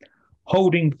Judeans,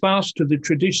 holding fast to the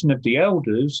tradition of the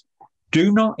elders,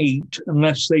 do not eat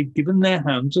unless they've given their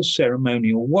hands a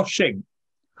ceremonial washing.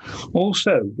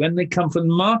 Also, when they come from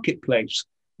the marketplace,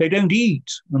 they don't eat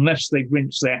unless they've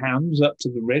rinsed their hands up to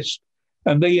the wrist,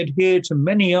 and they adhere to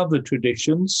many other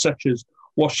traditions, such as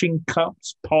washing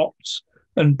cups, pots,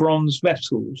 and bronze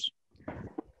vessels.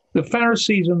 The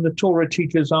Pharisees and the Torah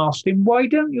teachers asked him, "Why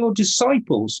don't your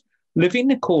disciples live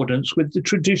in accordance with the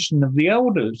tradition of the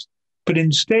elders, but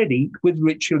instead eat with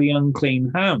ritually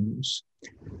unclean hands?"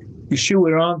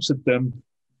 Yeshua answered them,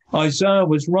 "Isaiah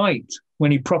was right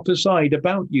when he prophesied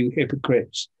about you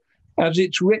hypocrites. As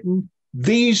it's written,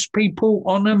 these people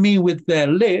honor me with their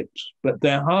lips, but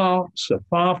their hearts are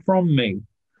far from me.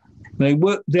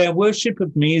 Their worship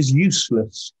of me is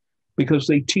useless because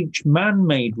they teach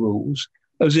man-made rules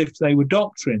as if they were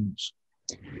doctrines.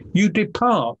 You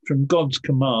depart from God's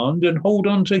command and hold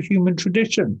on to human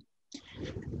tradition."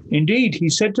 Indeed, he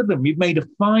said to them, "You've made a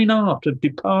fine art of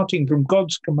departing from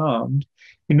God's command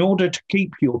in order to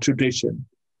keep your tradition.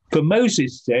 For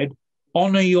Moses said,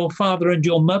 'Honor your father and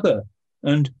your mother,'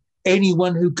 and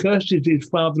anyone who curses his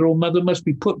father or mother must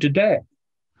be put to death.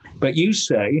 But you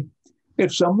say,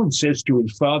 if someone says to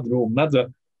his father or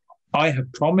mother, 'I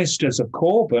have promised as a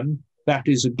korban, that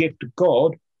is a gift of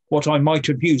God, what I might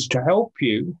have used to help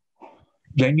you,'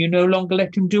 then you no longer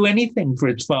let him do anything for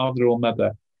his father or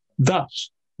mother.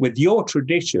 Thus, with your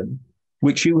tradition,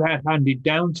 which you had handed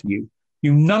down to you,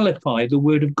 you nullify the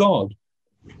word of God,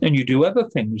 and you do other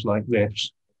things like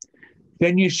this.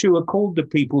 Then Yeshua called the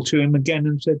people to him again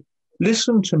and said,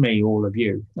 listen to me, all of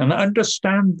you, and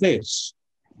understand this.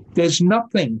 There's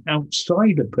nothing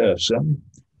outside a person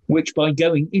which by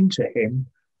going into him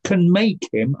can make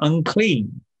him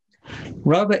unclean.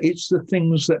 Rather, it's the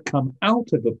things that come out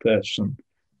of a person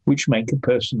which make a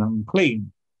person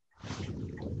unclean.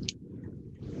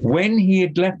 When he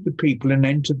had left the people and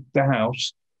entered the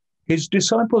house, his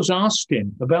disciples asked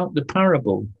him about the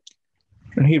parable,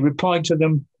 and he replied to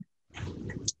them,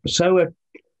 so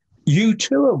you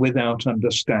too are without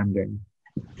understanding.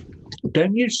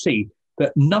 Don't you see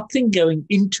that nothing going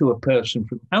into a person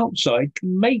from outside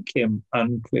can make him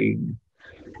unclean?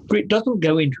 For it doesn't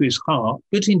go into his heart,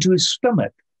 but into his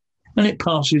stomach, and it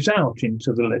passes out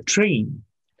into the latrine.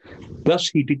 Thus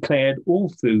he declared all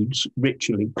foods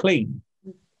ritually clean.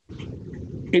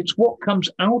 It's what comes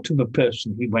out of a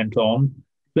person, he went on,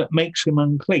 that makes him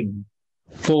unclean.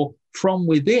 For from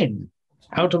within,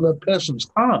 out of a person's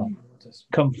heart,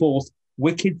 come forth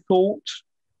wicked thoughts,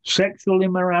 sexual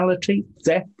immorality,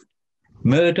 theft,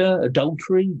 murder,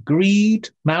 adultery, greed,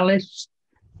 malice,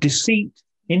 deceit,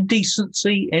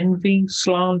 indecency, envy,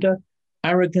 slander,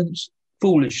 arrogance,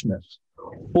 foolishness.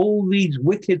 All these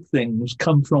wicked things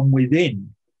come from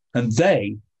within, and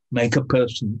they make a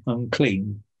person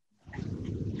unclean.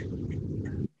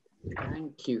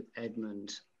 Thank you,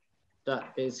 Edmund.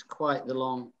 That is quite the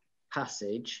long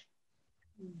passage.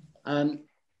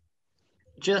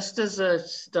 Just as a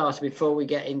start, before we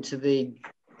get into the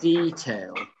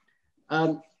detail,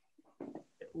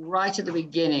 right at the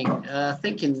beginning, I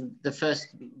think in the first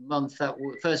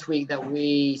week that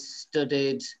we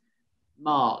studied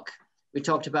Mark, we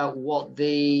talked about what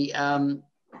the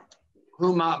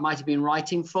who Mark might have been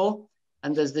writing for,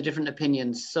 and there's the different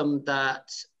opinions. Some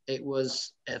that it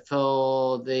was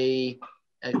for the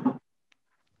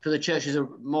churches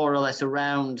more or less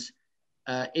around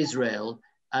Israel,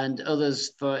 and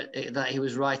others for that he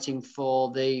was writing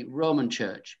for the Roman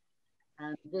Church.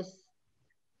 And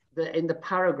in the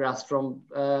paragraphs from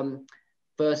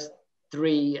verse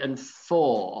 3 and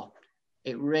 4,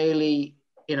 it really,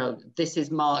 this is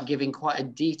Mark giving quite a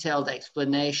detailed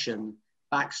explanation,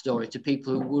 backstory to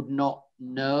people who would not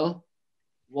know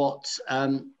what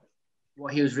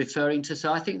he was referring to.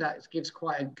 So I think that gives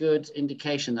quite a good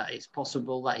indication that it's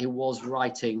possible that he was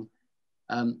writing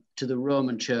to the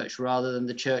Roman Church rather than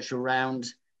the church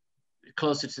around,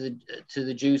 closer to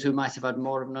the Jews who might have had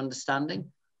more of an understanding. Do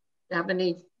you have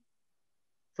any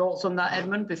thoughts on that,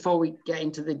 Edmund, before we get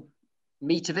into the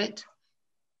meat of it?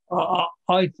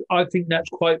 I think that's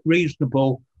quite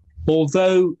reasonable.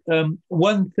 Although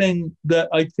one thing that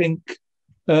I think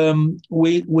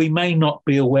we may not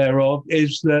be aware of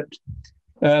is that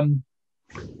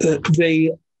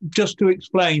just to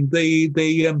explain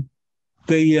the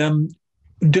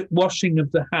washing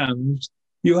of the hands,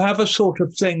 you have a sort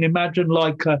of thing. Imagine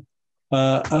like a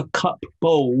cup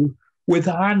bowl with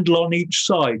a handle on each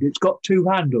side. It's got two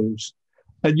handles,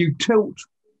 and you tilt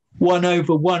one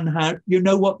over one hand. You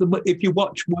know what? If you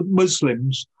watch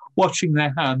Muslims washing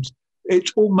their hands,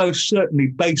 it's almost certainly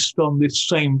based on this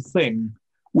same thing,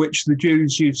 which the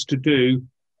Jews used to do.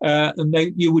 And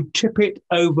you would tip it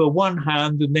over one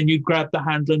hand, and then you'd grab the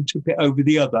handle and tip it over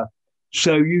the other.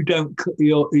 So you don't,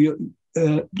 you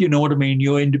know what I mean?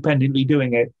 You're independently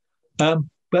doing it.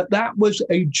 But that was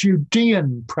a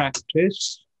Judean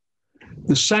practice.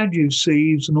 The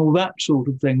Sadducees and all that sort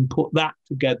of thing put that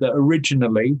together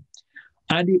originally.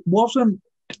 And it wasn't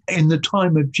in the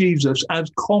time of Jesus as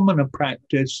common a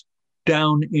practice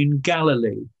down in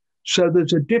Galilee. So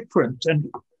there's a difference.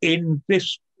 And in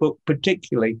this book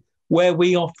particularly, where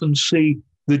we often see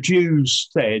the Jews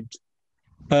said,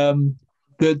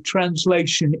 the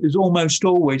translation is almost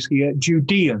always here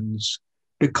Judeans,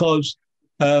 because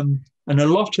and a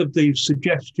lot of these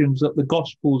suggestions that the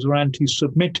Gospels are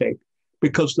anti-Semitic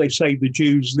because they say the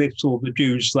Jews this or the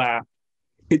Jews that,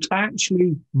 it's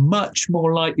actually much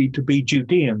more likely to be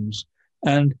Judeans.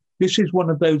 And this is one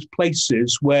of those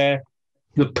places where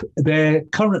they're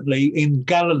currently in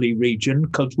Galilee region,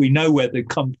 because we know where they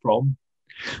come from.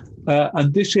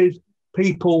 And this is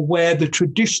people where the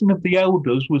tradition of the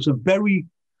elders was a very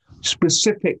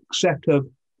specific set of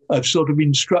sort of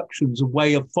instructions, a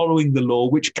way of following the law,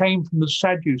 which came from the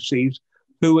Sadducees,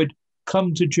 who had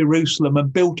come to Jerusalem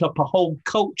and built up a whole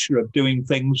culture of doing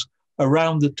things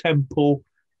around the temple,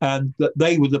 and that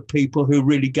they were the people who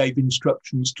really gave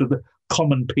instructions to the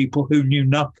common people who knew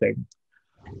nothing.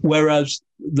 whereas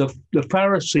the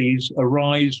Pharisees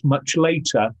arise much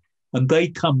later, and they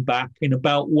come back in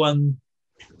about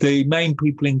the main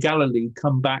people in Galilee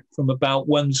come back from about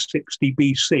 160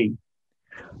 BC,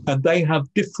 and they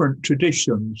have different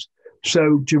traditions.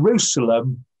 So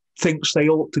Jerusalem thinks they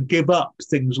ought to give up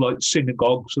things like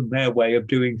synagogues and their way of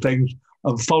doing things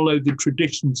and follow the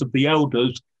traditions of the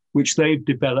elders, which they've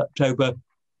developed over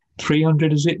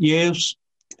 300, is it, years?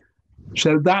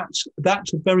 So that's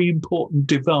a very important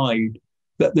divide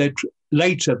that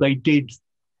later they did,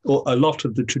 or a lot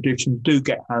of the traditions do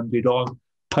get handed on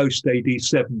post AD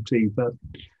 70.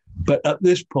 But at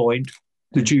this point,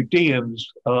 the Judeans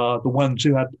are the ones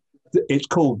who had, it's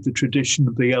called the tradition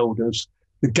of the elders.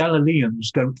 The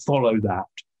Galileans don't follow that.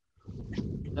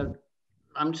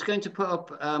 I'm just going to put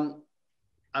up,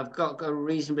 I've got a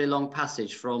reasonably long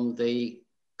passage from the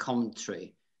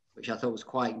commentary, which I thought was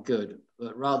quite good.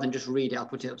 But rather than just read it, I'll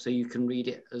put it up so you can read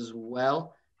it as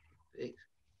well. It'd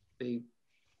be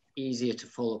easier to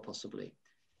follow, possibly.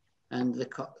 And the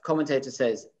commentator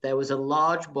says, there was a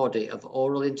large body of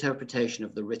oral interpretation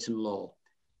of the written law.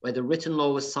 Where the written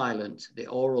law was silent, the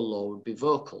oral law would be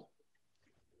vocal.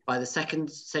 By the 2nd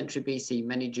century BC,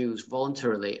 many Jews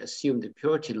voluntarily assumed the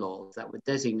purity laws that were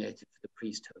designated for the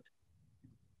priesthood.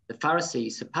 The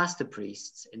Pharisees surpassed the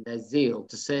priests in their zeal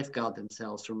to safeguard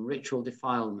themselves from ritual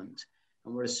defilement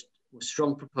and were a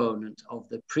strong proponent of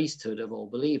the priesthood of all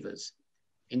believers,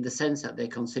 in the sense that they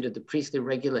considered the priestly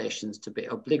regulations to be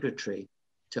obligatory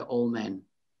to all men.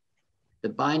 The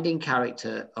binding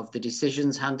character of the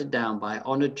decisions handed down by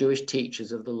honored Jewish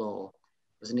teachers of the law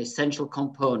was an essential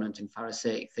component in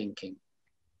Pharisaic thinking.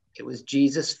 It was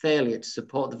Jesus' failure to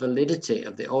support the validity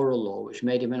of the oral law which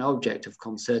made him an object of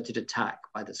concerted attack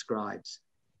by the scribes.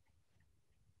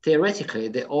 Theoretically,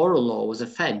 the oral law was a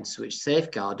fence which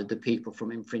safeguarded the people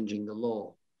from infringing the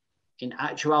law. In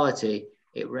actuality,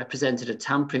 it represented a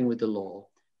tampering with the law,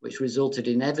 which resulted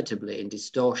inevitably in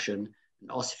distortion and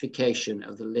ossification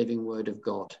of the living word of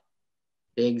God.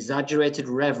 The exaggerated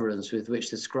reverence with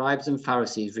which the scribes and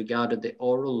Pharisees regarded the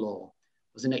oral law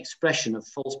was an expression of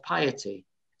false piety,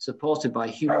 supported by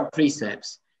human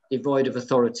precepts devoid of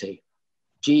authority.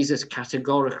 Jesus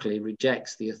categorically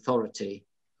rejects the authority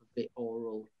of the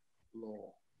oral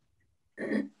law.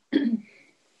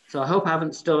 So I hope I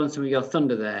haven't stolen some of your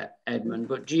thunder there, Edmund,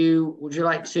 but would you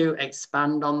like to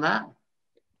expand on that?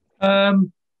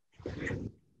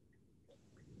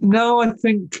 No, I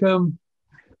think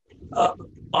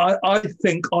I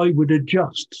think I would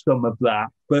adjust some of that,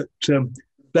 but go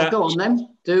on then.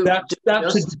 That's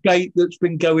a debate that's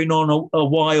been going on a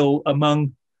while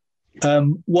among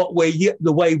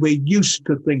the way we're used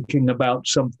to thinking about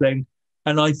something,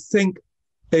 and I think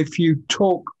if you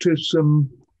talk to some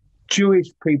Jewish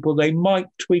people, they might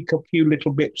tweak a few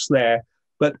little bits there,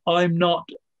 but I'm not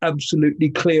absolutely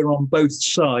clear on both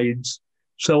sides,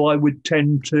 so I would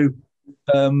tend to.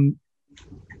 I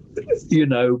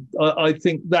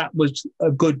think that was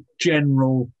a good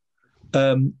general.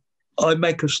 I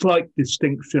make a slight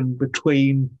distinction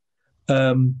between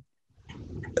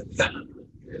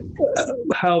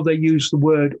how they use the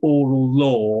word oral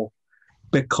law,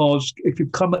 because if you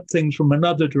come at things from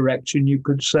another direction, you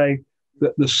could say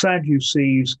that the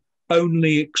Sadducees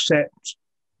only accept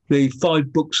the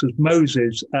 5 books of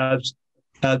Moses as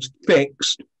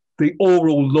fixed. The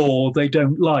oral law they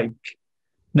don't like.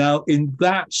 Now, in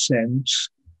that sense,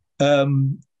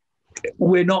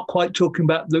 we're not quite talking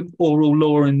about the oral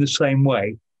law in the same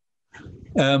way.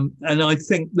 And I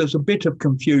think there's a bit of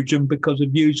confusion because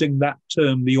of using that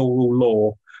term, the oral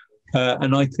law.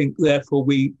 And I think, therefore,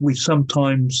 we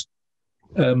sometimes,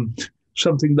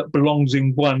 something that belongs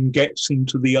in one gets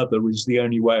into the other is the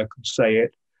only way I could say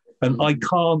it. And I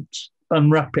can't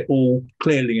unwrap it all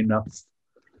clearly enough.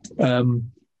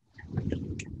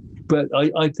 But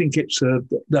I think there's a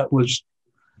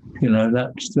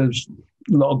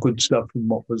lot of good stuff in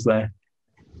what was there.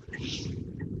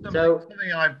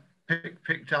 Something I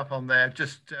picked up on there,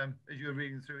 just as you were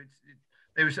reading through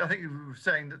it, I think you were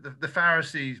saying that the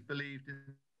Pharisees believed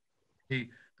in the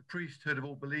priesthood of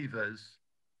all believers,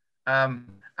 and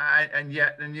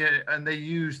they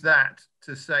used that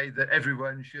to say that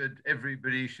everybody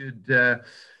should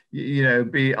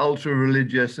be ultra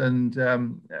religious and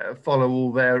follow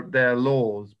all their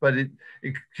laws. But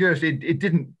curiously, it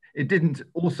didn't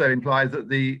also imply that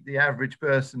the average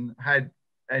person had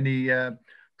any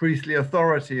priestly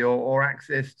authority or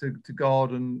access to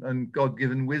God and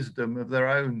God-given wisdom of their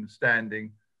own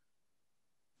standing.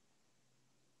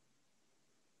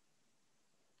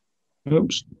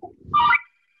 Oops.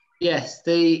 Yes,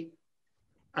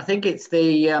 I think it's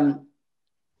the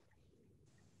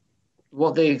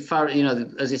what the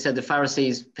as you said, the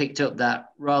Pharisees picked up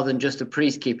that rather than just a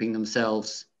priest keeping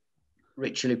themselves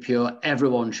ritually pure,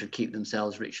 everyone should keep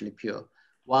themselves ritually pure.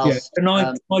 Whilst, and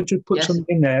I just put something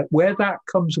in there where that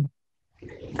comes.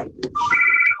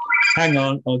 Hang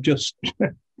on, I'll just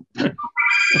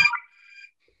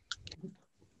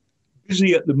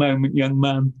busy at the moment, young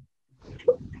man.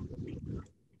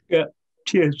 Yeah,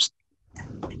 cheers.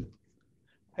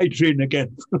 Adrian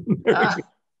again.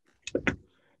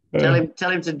 Tell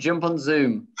him to jump on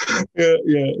Zoom.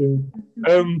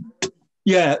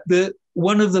 Yeah.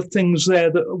 One of the things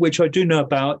there which I do know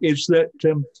about is that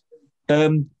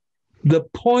the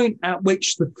point at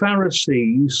which the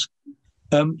Pharisees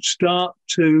start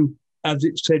to, as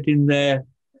it said in there,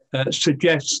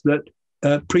 suggests that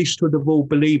priesthood of all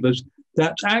believers.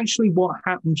 That's actually what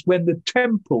happens when the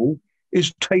temple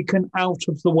is taken out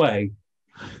of the way.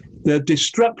 The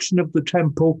destruction of the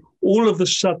temple, all of a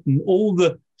sudden, all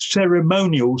the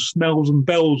ceremonial smells and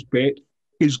bells bit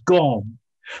is gone.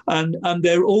 And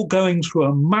they're all going through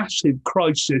a massive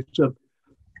crisis of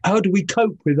how do we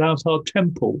cope without our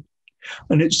temple?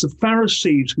 And it's the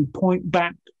Pharisees who point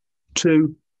back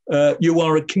to you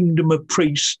are a kingdom of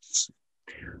priests.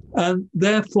 And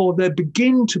therefore, there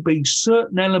begin to be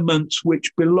certain elements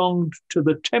which belonged to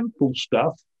the temple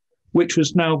stuff, which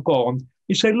has now gone.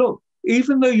 You say, look,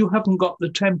 even though you haven't got the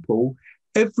temple,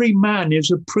 every man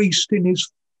is a priest in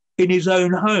his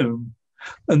own home.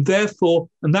 And therefore,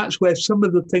 and that's where some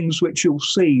of the things which you'll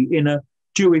see in a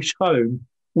Jewish home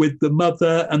with the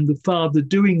mother and the father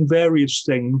doing various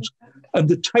things, and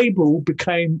the table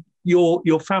became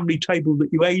your family table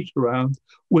that you ate around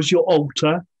was your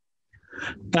altar,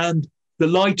 and the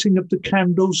lighting of the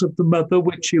candles of the mother,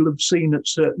 which you'll have seen at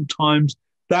certain times,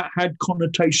 that had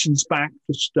connotations back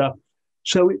to stuff.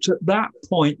 So it's at that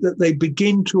point that they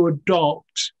begin to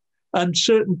adopt, and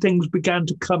certain things began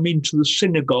to come into the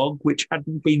synagogue, which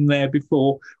hadn't been there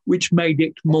before, which made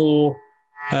it more,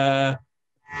 there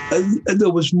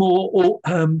was more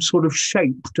sort of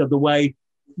shape to the way,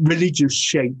 religious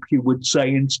shape, you would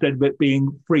say, instead of it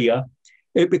being freer.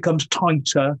 It becomes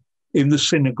tighter in the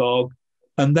synagogue.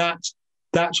 And that's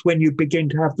when you begin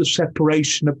to have the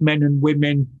separation of men and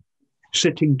women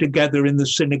sitting together in the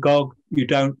synagogue. You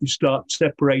start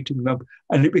separating them.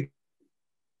 And it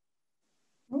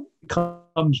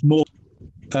becomes more,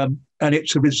 and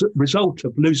it's a result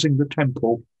of losing the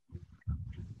temple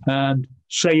and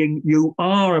saying you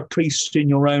are a priest in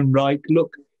your own right.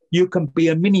 Look, you can be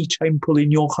a mini temple in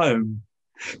your home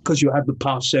because you have the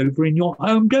Passover in your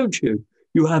home, don't you?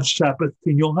 You have Sabbath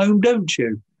in your home, don't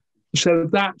you? So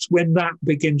that's when that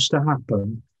begins to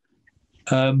happen.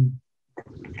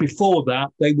 Before that,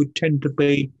 they would tend to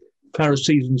be,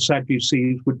 Pharisees and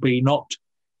Sadducees would be not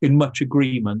in much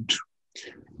agreement.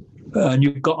 And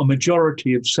you've got a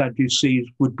majority of Sadducees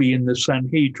would be in the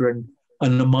Sanhedrin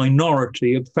and a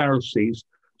minority of Pharisees.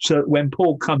 So when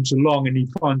Paul comes along and he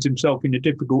finds himself in a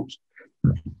difficult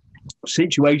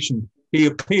situation, he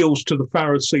appeals to the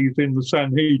Pharisees in the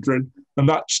Sanhedrin, and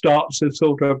that starts a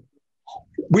sort of,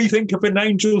 we think if an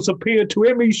angel's appeared to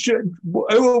him,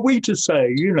 who are we to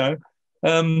say,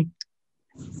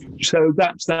 So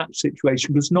that's that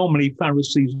situation, because normally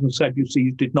Pharisees and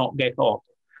Sadducees did not get off.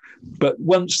 But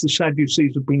once the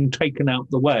Sadducees have been taken out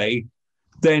the way,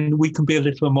 then we can be a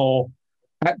little more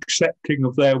accepting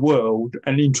of their world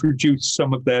and introduce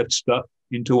some of their stuff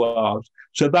into ours.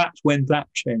 So that's when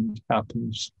that change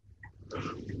happens.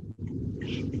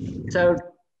 So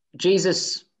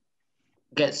Jesus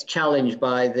gets challenged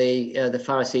by the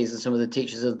Pharisees and some of the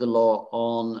teachers of the law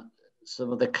on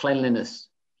some of the cleanliness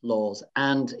laws,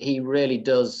 and he really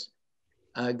does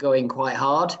go in quite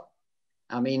hard.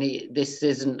 I mean, this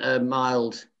isn't a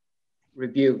mild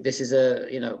rebuke. This is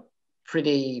a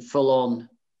pretty full on.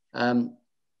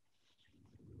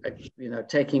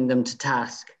 Taking them to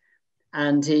task,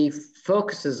 and he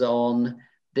focuses on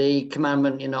the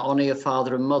commandment, honor your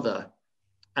father and mother,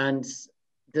 and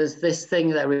there's this thing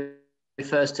that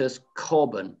refers to as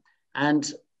korban.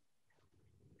 And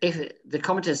if the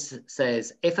commentator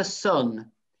says, if a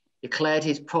son declared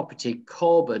his property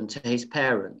korban to his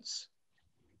parents,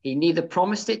 he neither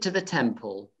promised it to the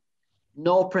temple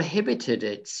nor prohibited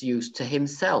its use to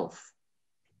himself,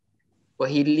 but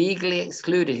he legally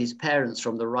excluded his parents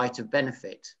from the right of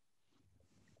benefit.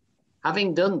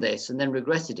 Having done this and then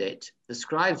regretted it, the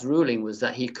scribe's ruling was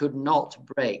that he could not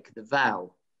break the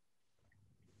vow.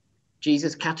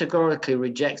 Jesus categorically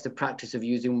rejects the practice of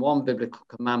using one biblical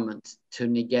commandment to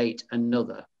negate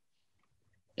another.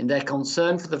 In their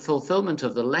concern for the fulfillment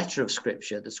of the letter of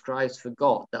Scripture, the scribes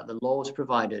forgot that the law was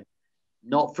provided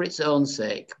not for its own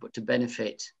sake, but to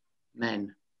benefit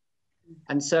men.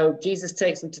 And so Jesus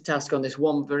takes them to task on this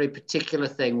one very particular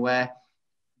thing where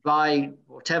by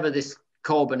whatever this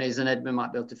Corban is, and Edmund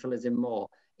might be able to fill us in more,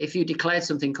 if you declared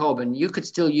something Corban, you could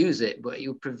still use it, but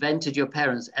you prevented your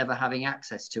parents ever having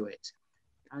access to it.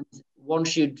 And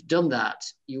once you'd done that,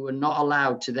 you were not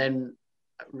allowed to then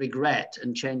regret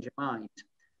and change your mind.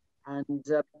 And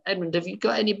Edmund, have you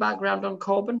got any background on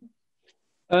Corban?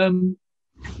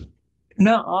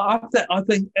 No, I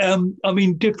think I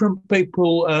mean, different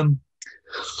people.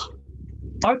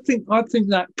 I think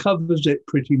that covers it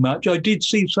pretty much. I did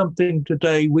see something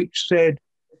today which said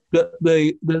that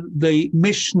the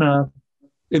Mishnah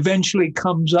eventually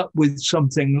comes up with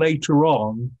something later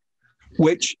on,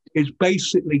 which is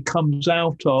basically comes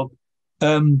out of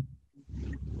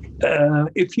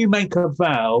if you make a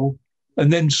vow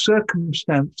and then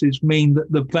circumstances mean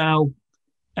that the vow,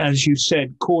 as you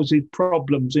said, causes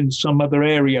problems in some other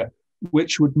area,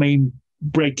 which would mean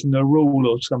breaking a rule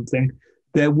or something.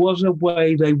 There was a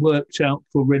way they worked out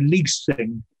for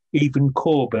releasing even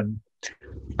Corban,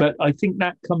 but I think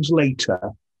that comes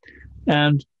later.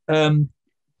 And an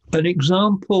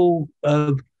example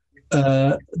of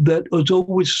that has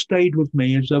always stayed with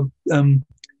me is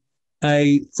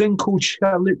a thing called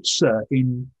shalitza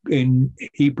in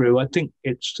Hebrew. I think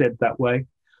it's said that way.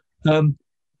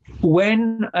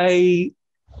 When a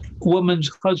woman's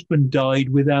husband died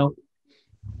without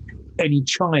any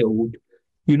child,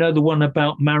 you know, the one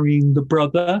about marrying the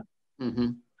brother?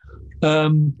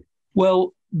 Mm-hmm.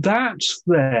 Well, that's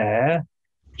there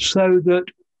so that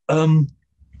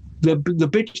the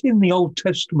bit in the Old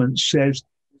Testament says,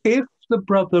 if the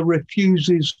brother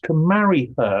refuses to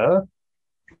marry her,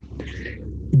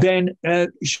 then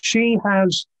she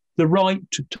has the right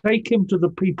to take him to the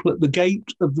people at the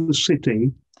gate of the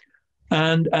city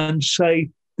and say,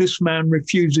 this man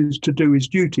refuses to do his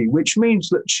duty, which means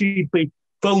that she'd be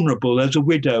vulnerable as a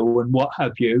widow and what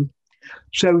have you.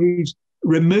 So he's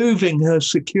removing her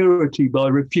security by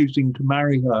refusing to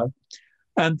marry her.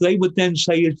 And they would then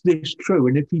say, is this true?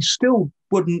 And if he still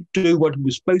wouldn't do what he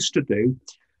was supposed to do,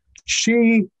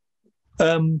 she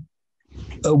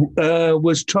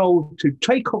was told to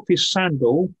take off his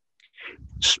sandal,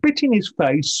 spit in his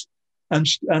face, and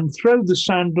throw the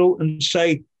sandal and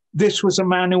say, this was a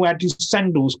man who had his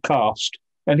sandals cast,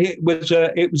 and it was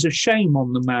a shame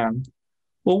on the man.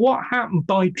 Well, what happened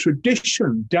by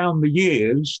tradition down the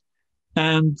years,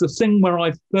 and the thing where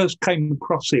I first came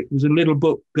across it was a little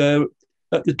book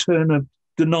at the turn of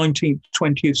the 19th,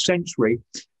 20th century.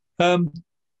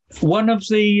 One of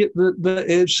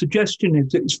the suggestion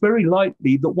is that it's very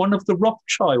likely that one of the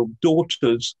Rothschild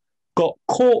daughters got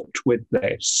caught with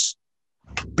this,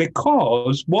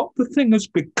 because what the thing has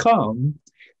become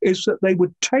is that they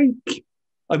would take,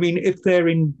 I mean, if they're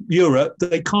in Europe,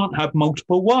 they can't have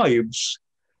multiple wives.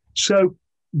 So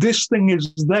this thing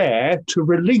is there to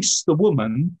release the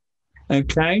woman,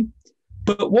 okay?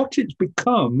 But what it's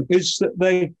become is that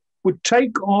they would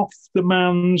take off the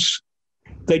man's,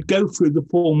 they'd go through the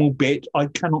formal bit, I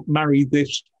cannot marry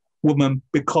this woman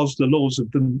because the laws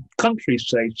of the country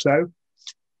say so.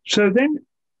 So then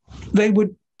they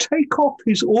would take off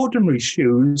his ordinary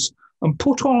shoes and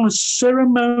put on a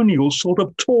ceremonial sort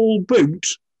of tall boot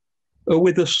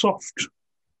with a soft,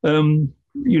 the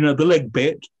leg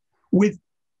bit, with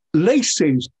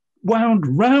laces wound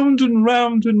round and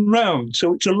round and round.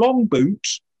 So it's a long boot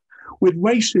with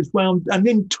laces wound and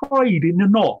then tied in a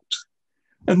knot.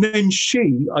 And then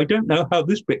she, I don't know how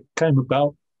this bit came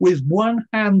about, with one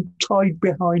hand tied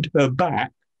behind her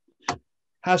back,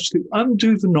 has to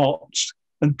undo the knots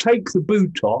and take the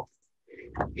boot off.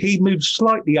 He moves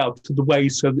slightly out of the way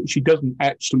so that she doesn't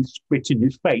actually spit in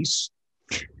his face.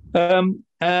 And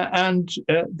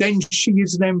then she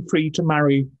is then free to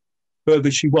marry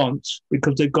whoever she wants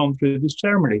because they've gone through the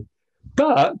ceremony.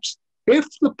 But if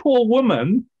the poor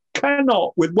woman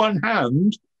cannot, with one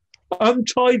hand,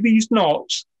 untie these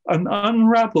knots and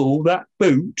unravel that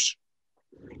boot,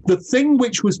 the thing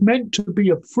which was meant to be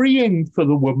a freeing for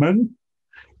the woman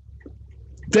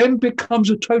then becomes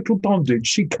a total bondage.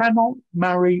 She cannot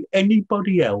marry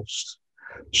anybody else.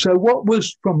 So what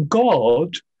was from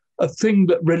God, a thing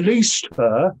that released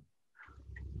her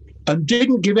and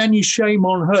didn't give any shame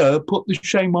on her, put the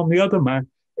shame on the other man,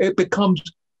 it becomes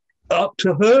up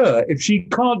to her. If she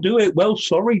can't do it, well,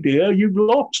 sorry, dear, you've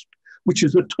lost, which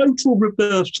is a total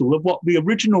reversal of what the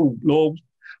original law,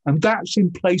 and that's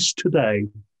in place today.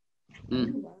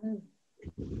 Mm.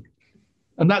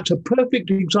 And that's a perfect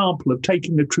example of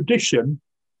taking the tradition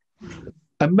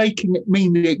and making it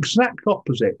mean the exact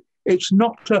opposite. It's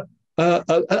not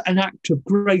an act of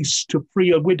grace to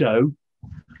free a widow.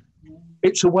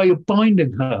 It's a way of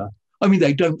binding her. I mean,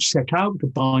 they don't set out to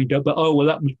bind her, but oh, well,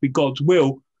 that must be God's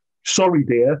will. Sorry,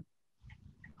 dear.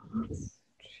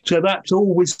 So that's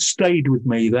always stayed with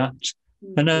me, that.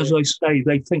 And as I say,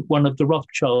 they think one of the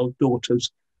Rothschild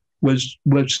daughters was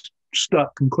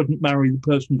stuck and couldn't marry the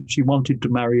person she wanted to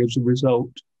marry as a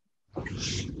result.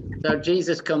 So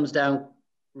Jesus comes down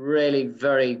really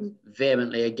very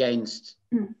vehemently against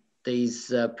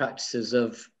these practices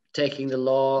of taking the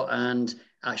law and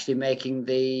actually making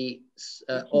the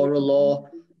oral law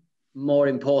more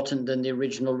important than the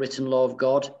original written law of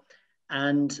God.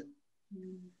 And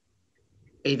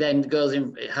he then goes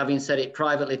in, having said it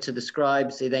privately to the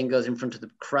scribes, he then goes in front of the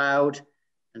crowd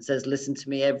and says, listen to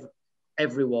me,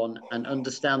 everyone, and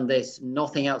understand this.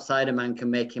 Nothing outside a man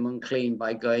can make him unclean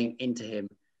by going into him.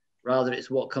 Rather, it's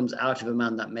what comes out of a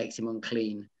man that makes him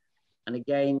unclean. And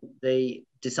again, the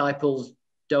disciples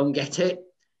don't get it.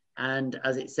 And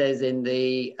as it says in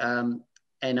the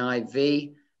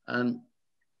NIV,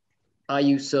 are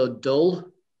you so dull?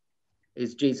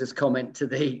 Is Jesus' comment to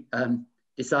the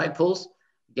disciples.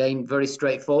 Again, very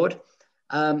straightforward.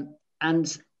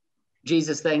 And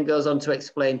Jesus then goes on to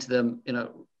explain to them,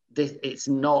 it's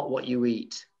not what you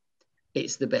eat.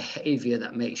 It's the behavior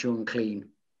that makes you unclean.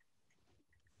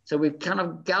 So we've kind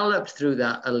of galloped through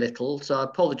that a little. So I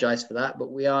apologize for that,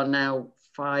 but we are now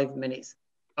 5 minutes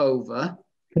over.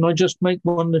 Can I just make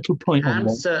one little point on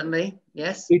that? Certainly,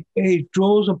 yes. It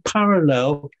draws a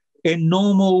parallel in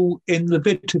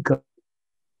Leviticus.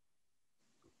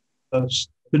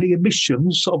 The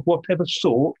emissions of whatever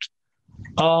sort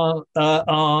are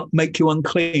make you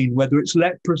unclean, whether it's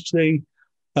leprosy,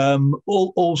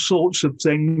 all sorts of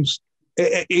things,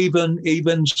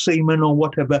 even semen or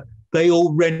whatever. They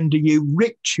all render you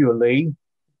ritually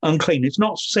unclean. It's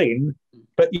not sin,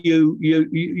 but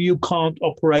you can't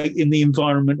operate in the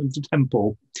environment of the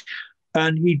temple.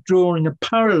 And he's drawing a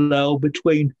parallel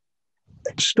between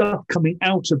stuff coming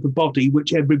out of the body,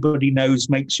 which everybody knows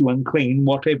makes you unclean,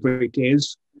 whatever it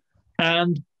is,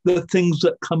 and the things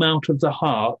that come out of the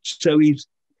heart. So he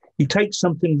takes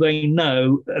something they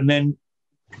know and then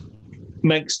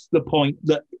makes the point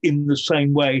that in the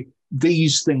same way,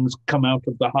 these things come out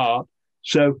of the heart.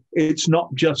 So it's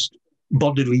not just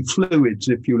bodily fluids,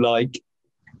 if you like.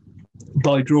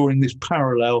 By drawing this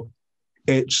parallel,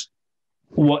 it's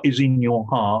what is in your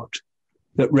heart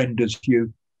that renders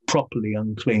you properly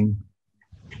unclean.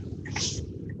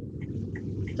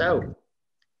 So,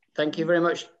 thank you very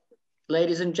much,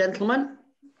 ladies and gentlemen.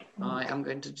 I am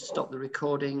going to stop the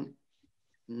recording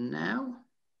now.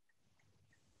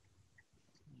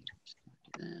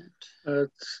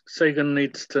 Sagan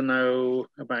needs to know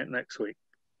about next week.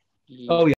 Oh, yeah.